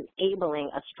really enabling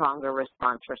a stronger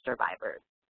response for survivors.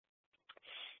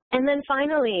 And then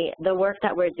finally, the work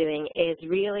that we're doing is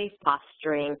really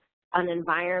fostering an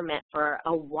environment for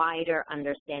a wider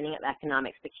understanding of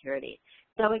economic security.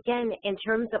 So again, in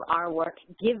terms of our work,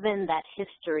 given that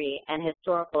history and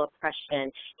historical oppression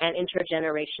and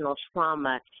intergenerational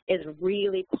trauma is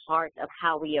really part of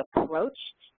how we approach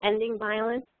ending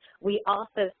violence, we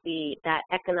also see that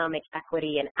economic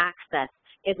equity and access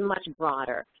is much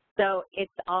broader. So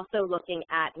it's also looking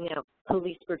at,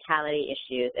 police brutality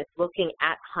issues. It's looking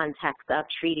at context of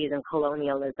treaties and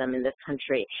colonialism in this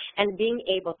country, and being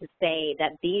able to say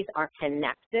that these are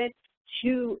connected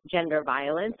to gender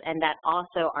violence, and that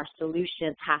also our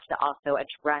solutions have to also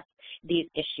address these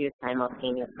issues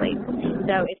simultaneously.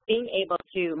 So it's being able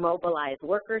to mobilize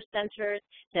worker centers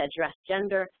to address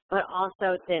gender, but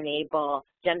also to enable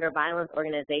gender violence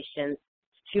organizations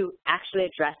to actually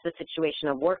address the situation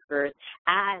of workers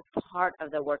as part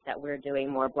of the work that we're doing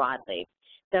more broadly.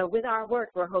 So with our work,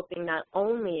 we're hoping not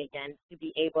only, again, to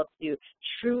be able to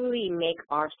truly make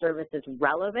our services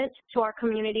relevant to our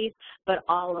communities, but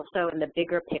also in the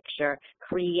bigger picture,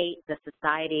 create the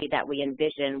society that we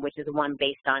envision, which is one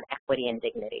based on equity and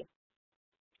dignity.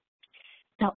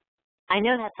 So I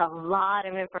know that's a lot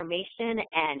of information,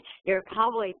 and you're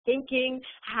probably thinking,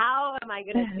 how am I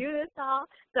going to do this all?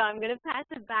 So I'm going to pass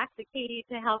it back to Katie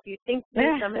to help you think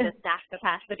through some of the staff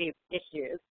capacity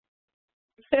issues.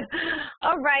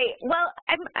 All right. Well,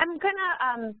 I'm going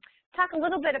to talk a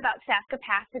little bit about staff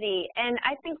capacity, and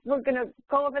I think we're going to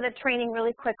go over the training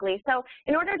really quickly. So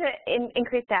in order to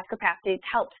increase staff capacity, it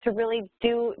helps to really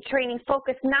do training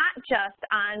focused not just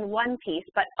on one piece,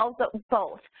 but also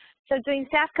both. So doing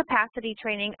staff capacity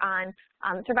training on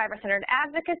survivor-centered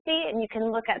advocacy, and you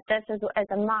can look at this as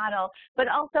a model, but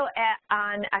also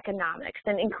on economics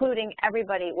and including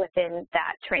everybody within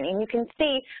that training. You can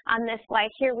see on this slide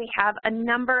here we have a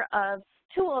number of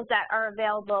tools that are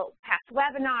available, past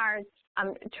webinars,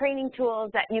 training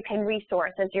tools that you can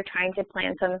resource as you're trying to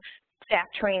plan some staff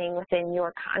training within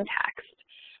your context.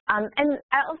 And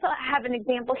I also have an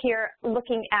example here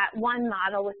looking at one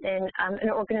model within an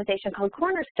organization called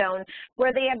Cornerstone,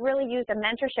 where they had really used a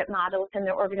mentorship model within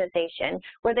their organization,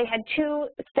 where they had 2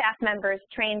 staff members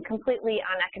trained completely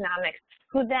on economics,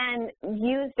 who then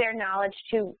used their knowledge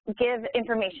to give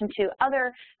information to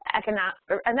other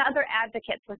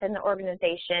advocates within the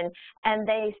organization, and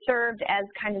they served as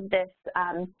kind of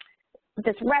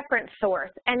this reference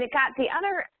source. And it got the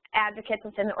other advocates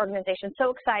within the organization so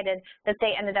excited that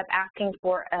they ended up asking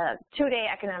for a 2-day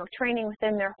economic training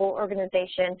within their whole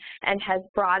organization, and has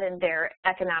broadened their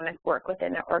economic work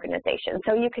within their organization.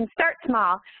 So you can start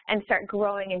small and start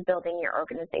growing and building your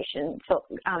organization, so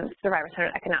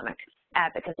survivor-centered economic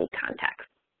advocacy context.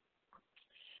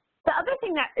 The other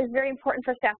thing that is very important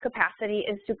for staff capacity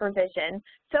is supervision.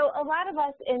 So a lot of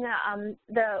us in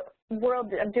the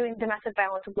world of doing domestic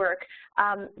violence work,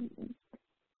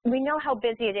 we know how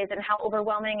busy it is and how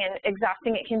overwhelming and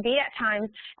exhausting it can be at times,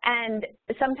 and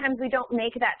sometimes we don't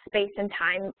make that space and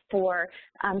time for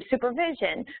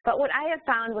supervision. But what I have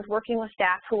found with working with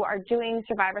staff who are doing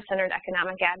survivor-centered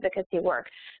economic advocacy work,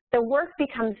 the work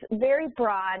becomes very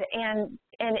broad, and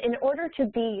in order to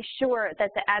be sure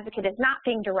that the advocate is not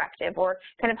being directive or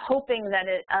kind of hoping that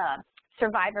a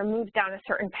survivor moves down a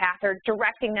certain path, or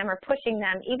directing them or pushing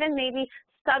them, even maybe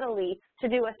subtly, to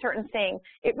do a certain thing,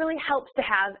 it really helps to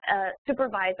have a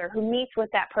supervisor who meets with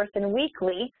that person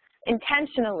weekly,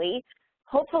 intentionally,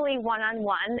 hopefully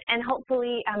one-on-one, and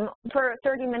hopefully for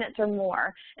 30 minutes or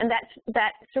more. And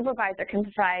that supervisor can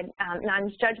provide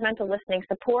non-judgmental listening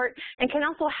support and can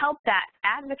also help that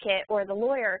advocate or the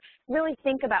lawyer really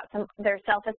think about their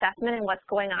self-assessment and what's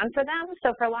going on for them.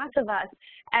 So for lots of us,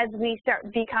 as we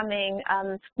start becoming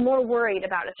more worried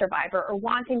about a survivor or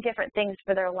wanting different things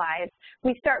for their lives,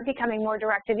 we start becoming more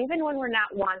directed even when we're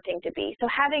not wanting to be. So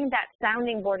having that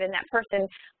sounding board and that person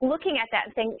looking at that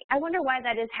and saying, I wonder why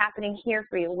that is happening here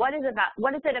for you. What is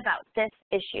it about this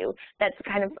issue that's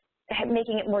kind of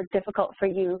making it more difficult for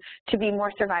you to be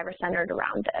more survivor-centered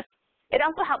around this? It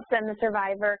also helps them, the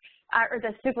survivor or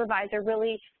the supervisor,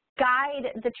 really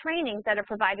guide the trainings that are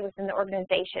provided within the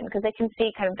organization, because they can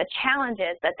see kind of the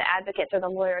challenges that the advocates or the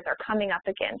lawyers are coming up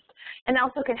against, and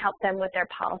also can help them with their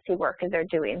policy work as they're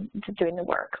doing the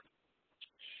work.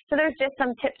 So there's just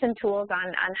some tips and tools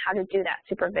on how to do that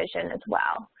supervision as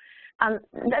well.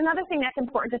 Another thing that's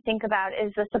important to think about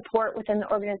is the support within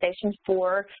the organization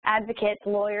for advocates,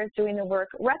 lawyers doing the work,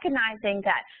 recognizing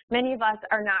that many of us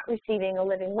are not receiving a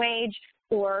living wage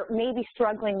or maybe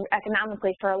struggling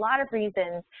economically for a lot of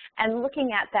reasons, and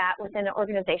looking at that within an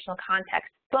organizational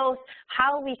context, both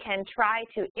how we can try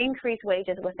to increase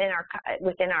wages within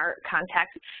our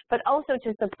context, but also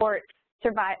to support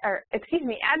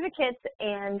advocates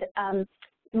and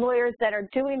lawyers that are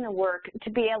doing the work to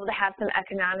be able to have some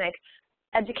economic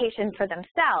education for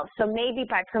themselves. So maybe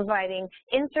by providing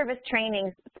in-service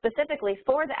trainings specifically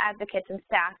for the advocates and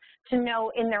staff to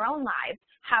know in their own lives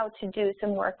how to do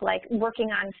some work like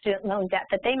working on student loan debt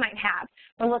that they might have,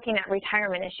 or looking at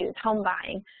retirement issues, home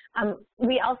buying.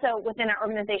 We also, within our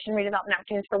organization, Redevelopment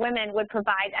Opportunities for Women, would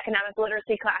provide economic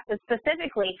literacy classes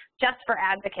specifically just for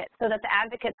advocates, so that the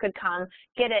advocates could come,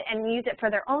 get it, and use it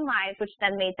for their own lives, which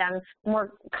then made them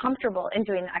more comfortable in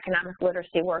doing the economic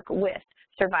literacy work with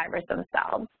survivors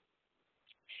themselves.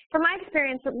 From my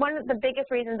experience, one of the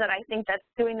biggest reasons that I think that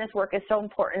doing this work is so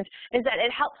important is that it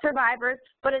helps survivors,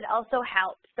 but it also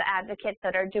helps the advocates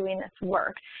that are doing this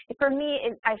work. For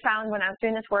me, I found when I was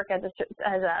doing this work as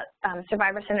a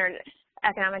survivor-centered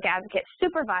economic advocate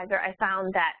supervisor, I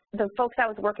found that the folks I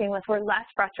was working with were less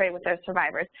frustrated with their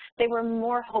survivors. They were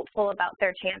more hopeful about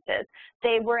their chances.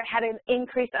 They had an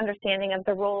increased understanding of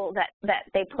the role that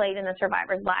they played in the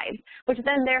survivors' lives, which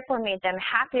then therefore made them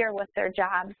happier with their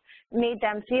jobs, made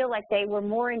them feel like they were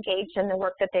more engaged in the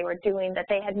work that they were doing, that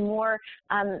they had more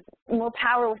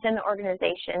power within the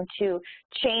organization to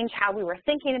change how we were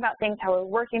thinking about things, how we were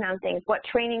working on things, what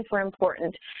trainings were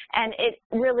important. And it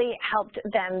really helped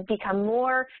them become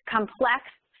more complex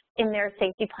in their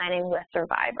safety planning with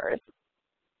survivors.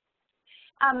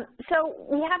 So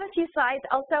we have a few slides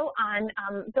also on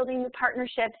building the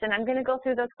partnerships, and I'm going to go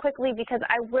through those quickly because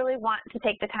I really want to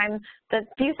take the time, the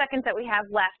few seconds that we have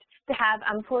left, to have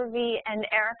Purvi and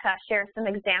Erica share some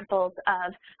examples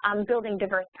of building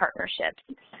diverse partnerships.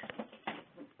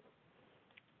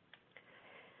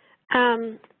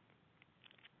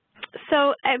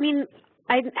 So, I mean,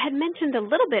 I had mentioned a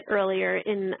little bit earlier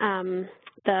in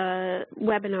the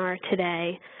webinar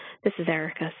today, this is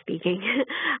Erica speaking,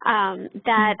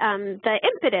 that the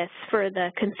impetus for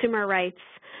the consumer rights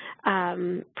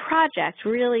project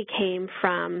really came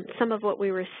from some of what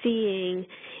we were seeing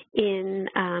in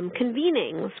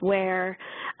convenings where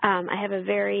I have a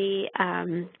very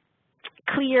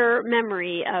clear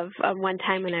memory of one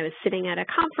time when I was sitting at a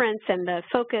conference and the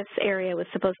focus area was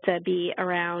supposed to be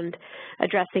around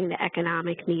addressing the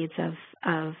economic needs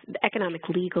of economic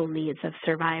legal needs of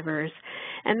survivors.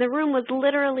 And the room was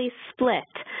literally split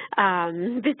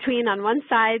between, on one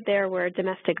side there were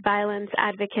domestic violence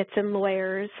advocates and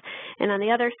lawyers, and on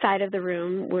the other side of the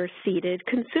room were seated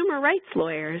consumer rights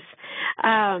lawyers.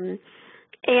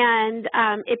 And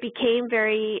it became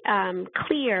very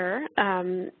clear,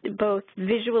 both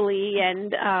visually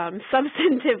and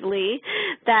substantively,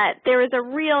 that there was a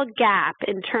real gap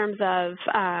in terms of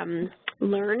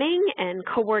learning and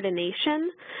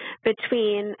coordination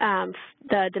between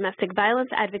the domestic violence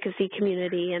advocacy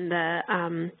community and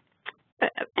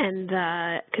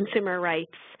the consumer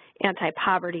rights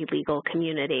anti-poverty legal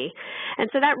community. And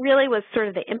so that really was sort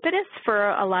of the impetus for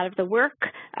a lot of the work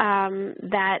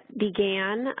that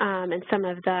began and some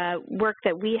of the work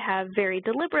that we have very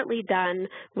deliberately done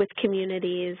with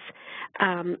communities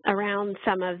around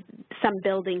some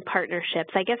building partnerships.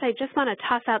 I guess I just want to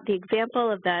toss out the example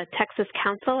of the Texas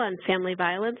Council on Family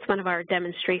Violence, one of our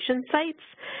demonstration sites,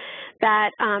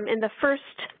 that in the first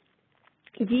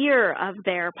year of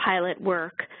their pilot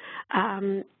work,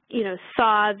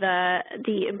 saw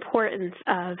the importance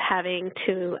of having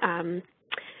to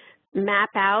map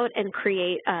out and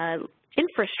create an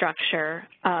infrastructure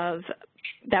of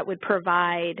that would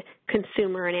provide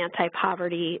consumer and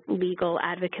anti-poverty legal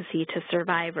advocacy to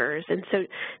survivors. And so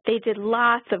they did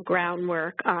lots of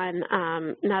groundwork on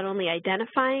not only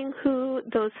identifying who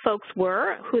those folks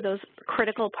were, who those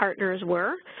critical partners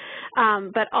were,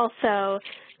 but also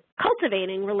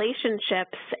cultivating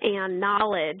relationships and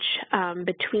knowledge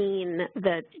between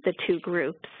the two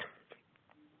groups.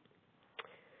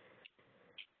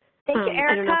 Thank you,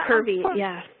 Erica. I don't know, Purvi,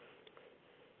 yeah.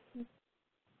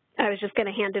 I was just going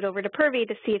to hand it over to Purvi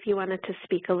to see if you wanted to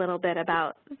speak a little bit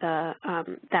about the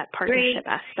that partnership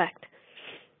aspect.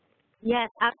 Yes,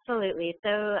 absolutely.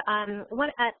 So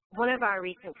one of our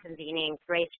recent convenings,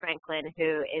 Grace Franklin,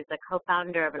 who is a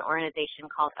co-founder of an organization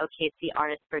called OKC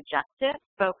Artists for Justice,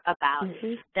 spoke about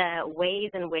the ways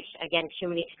in which, again,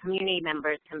 community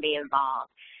members can be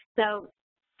involved. So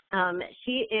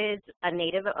she is a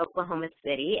native of Oklahoma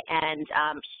City, and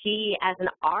she, as an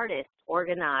artist,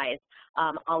 organized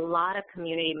a lot of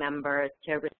community members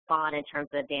to respond in terms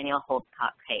of the Daniel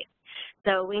Holtzcott case.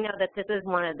 So we know that this is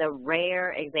one of the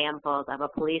rare examples of a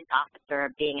police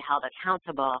officer being held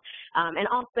accountable, and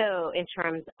also in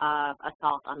terms of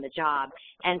assault on the job,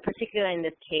 and particularly in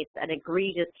this case, an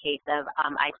egregious case of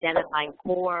identifying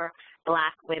 4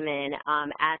 Black women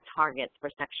as targets for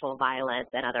sexual violence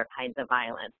and other kinds of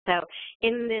violence. So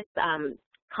in this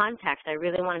context, I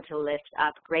really wanted to lift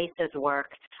up Grace's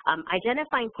work,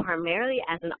 identifying primarily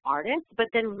as an artist, but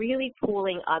then really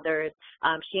pooling others.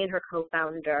 She and her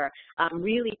co-founder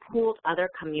really pooled other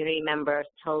community members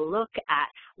to look at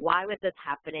why was this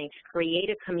happening, to create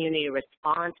a community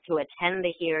response, to attend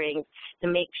the hearings, to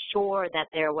make sure that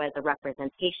there was a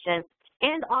representation,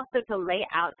 and also to lay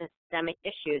out the systemic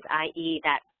issues, i.e.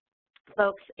 that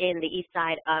folks in the east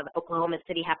side of Oklahoma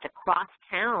City have to cross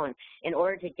town in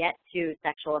order to get to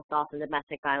sexual assault and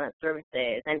domestic violence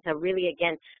services, and to really,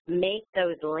 again, make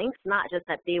those links, not just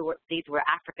that these were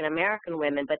African-American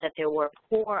women, but that there were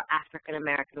poor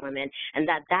African-American women, and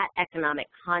that economic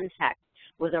context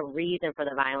was a reason for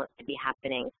the violence to be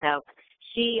happening. So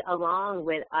she, along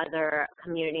with other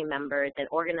community members and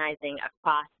organizing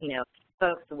across,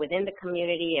 folks within the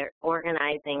community,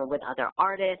 organizing with other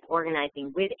artists,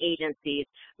 organizing with agencies,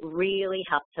 really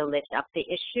helped to lift up the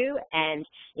issue. And,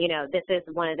 this is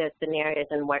one of those scenarios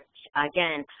in which,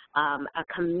 again, a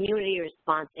community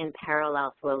response in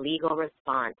parallel to a legal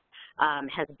response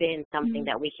has been something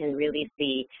that we can really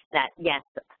see that, yes,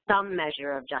 some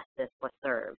measure of justice was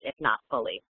served, if not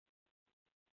fully.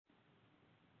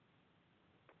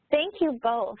 Thank you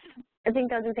both. I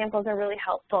think those examples are really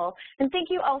helpful. And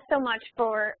thank you all so much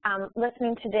for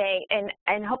listening today,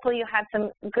 and hopefully you have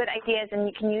some good ideas and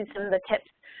you can use some of the tips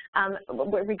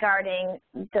regarding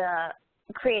the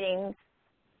creating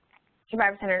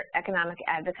survivor-centered economic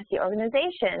advocacy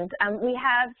organizations. We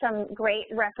have some great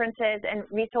references and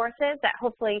resources that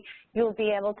hopefully you'll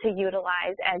be able to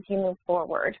utilize as you move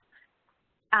forward.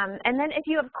 And then if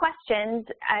you have questions,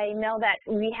 I know that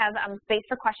we have space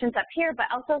for questions up here, but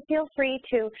also feel free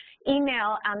to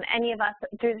email any of us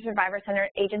through the Survivor-Centered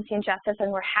Agency and Justice, and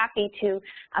we're happy to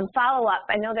follow up.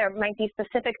 I know there might be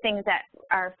specific things that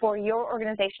are for your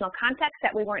organizational context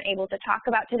that we weren't able to talk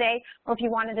about today, or if you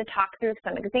wanted to talk through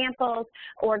some examples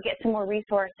or get some more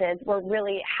resources, we're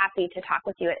really happy to talk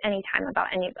with you at any time about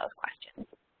any of those questions.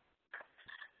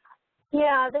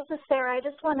 Yeah, this is Sarah. I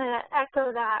just want to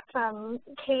echo that from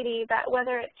Katie, that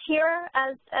whether it's here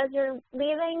as you're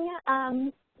leaving,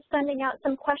 sending out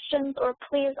some questions, or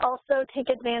please also take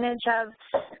advantage of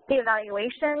the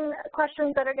evaluation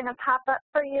questions that are going to pop up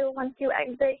for you once you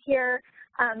exit here.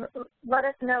 Let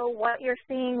us know what you're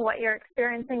seeing, what you're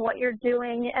experiencing, what you're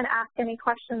doing, and ask any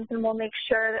questions, and we'll make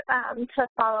sure to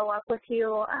follow up with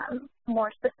you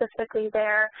more specifically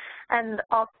there. And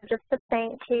also just to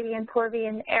thank Katie and Purvi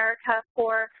and Erica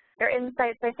for their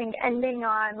insights. I think ending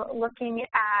on looking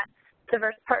at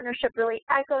diverse partnership really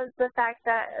echoes the fact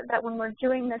that when we're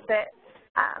doing this,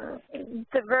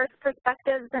 diverse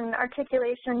perspectives and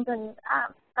articulations and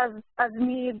of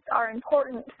needs are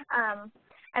important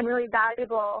and really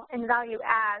valuable and value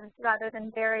adds rather than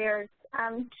barriers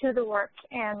to the work.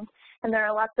 And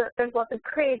there's lots of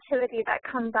creativity that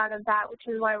comes out of that, which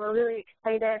is why we're really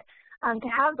excited to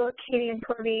have both Katie and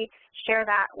Purvi share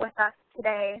that with us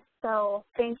today. So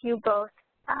thank you both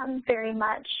very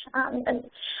much. And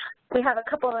we have a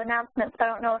couple of announcements, but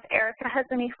I don't know if Erica has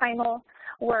any final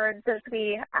words as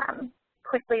we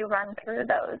quickly run through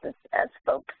those as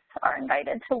folks are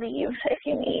invited to leave if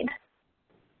you need.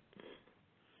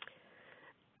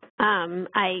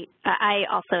 I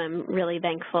also am really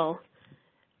thankful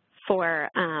for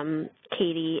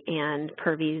Katie and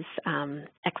Purvi's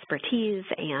expertise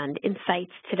and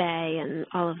insights today and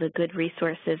all of the good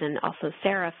resources, and also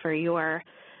Sarah for your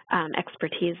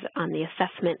expertise on the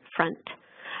assessment front.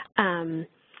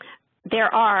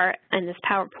 There are, in this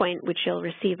PowerPoint, which you'll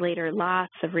receive later,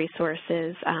 lots of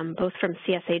resources, both from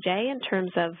CSAJ in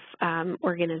terms of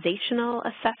organizational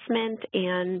assessment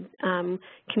and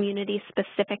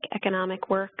community-specific economic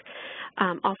work.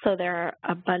 Also, there are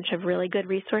a bunch of really good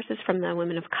resources from the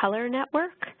Women of Color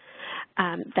Network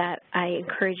that I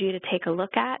encourage you to take a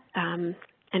look at and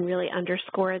really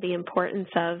underscore the importance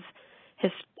of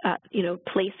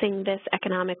placing this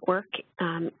economic work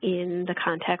in the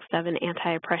context of an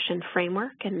anti-oppression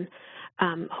framework, and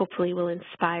hopefully will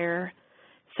inspire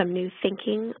some new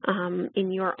thinking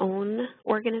in your own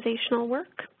organizational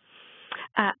work.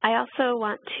 I also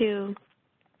want to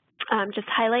just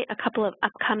highlight a couple of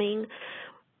upcoming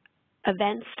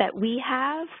events that we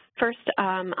have. First,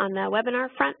 on the webinar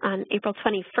front, on April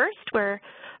 21st, we're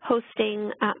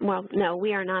hosting, well, no,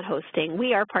 we are not hosting.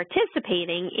 We are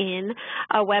participating in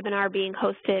a webinar being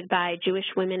hosted by Jewish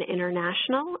Women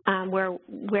International,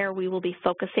 where we will be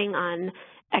focusing on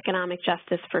economic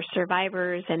justice for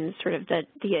survivors and sort of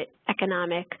the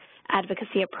economic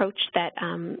advocacy approach that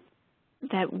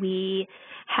that we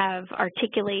have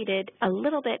articulated a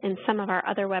little bit in some of our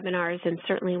other webinars, and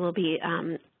certainly will be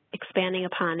expanding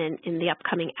upon in the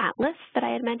upcoming Atlas that I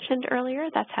had mentioned earlier.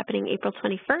 That's happening April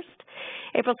 21st.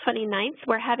 April 29th,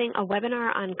 we're having a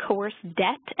webinar on coerced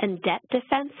debt and debt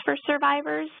defense for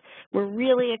survivors. We're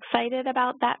really excited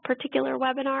about that particular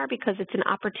webinar because it's an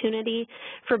opportunity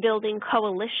for building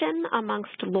coalition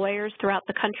amongst lawyers throughout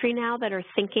the country now that are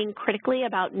thinking critically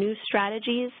about new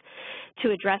strategies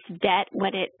to address debt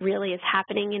when it really is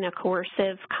happening in a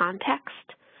coercive context.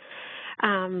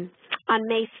 On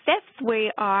May 5th,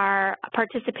 we are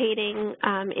participating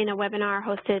in a webinar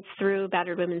hosted through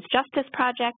Battered Women's Justice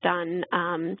Project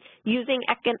on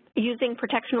using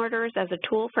protection orders as a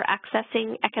tool for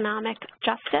accessing economic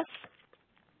justice.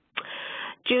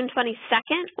 June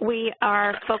 22nd, we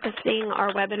are focusing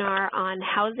our webinar on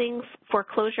housing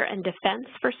foreclosure and defense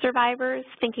for survivors,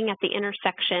 thinking at the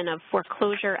intersection of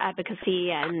foreclosure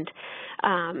advocacy and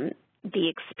the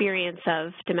experience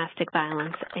of domestic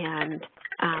violence and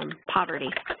poverty.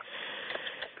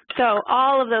 So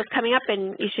all of those coming up,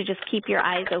 and you should just keep your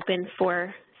eyes open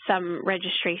for some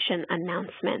registration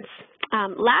announcements.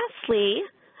 Lastly,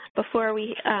 before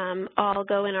we all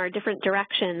go in our different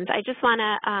directions, I just want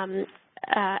to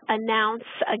announce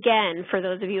again, for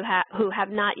those of you who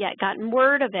have not yet gotten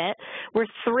word of it, we're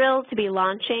thrilled to be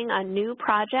launching a new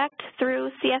project through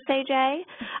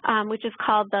CSAJ, which is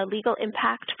called the Legal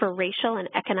Impact for Racial and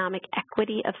Economic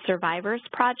Equity of Survivors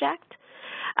Project.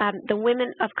 The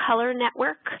Women of Color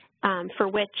Network, for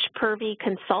which Purvi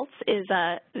Consults, is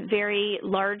a very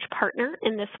large partner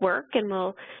in this work and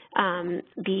will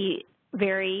be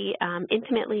very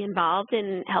intimately involved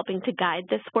in helping to guide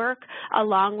this work,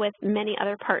 along with many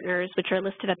other partners which are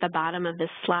listed at the bottom of this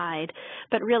slide.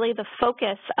 But really the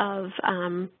focus of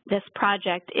this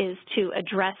project is to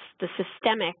address the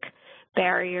systemic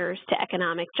barriers to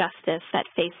economic justice that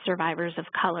face survivors of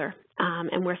color.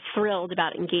 And we're thrilled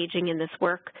about engaging in this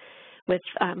work with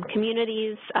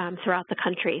communities throughout the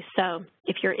country. So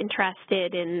if you're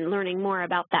interested in learning more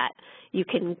about that, you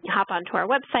can hop onto our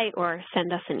website or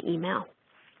send us an email.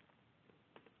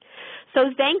 So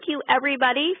thank you,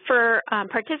 everybody, for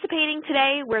participating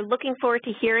today. We're looking forward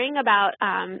to hearing about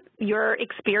your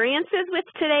experiences with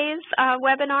today's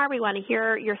webinar. We want to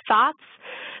hear your thoughts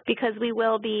because we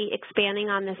will be expanding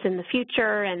on this in the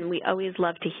future, and we always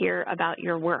love to hear about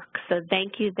your work. So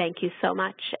thank you so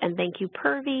much, and thank you,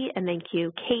 Purvi, and thank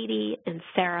you, Katie and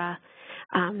Sarah.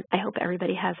 I hope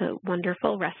everybody has a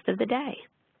wonderful rest of the day.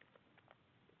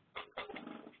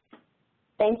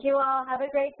 Thank you all. Have a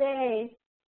great day.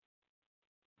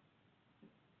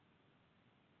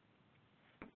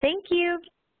 Thank you.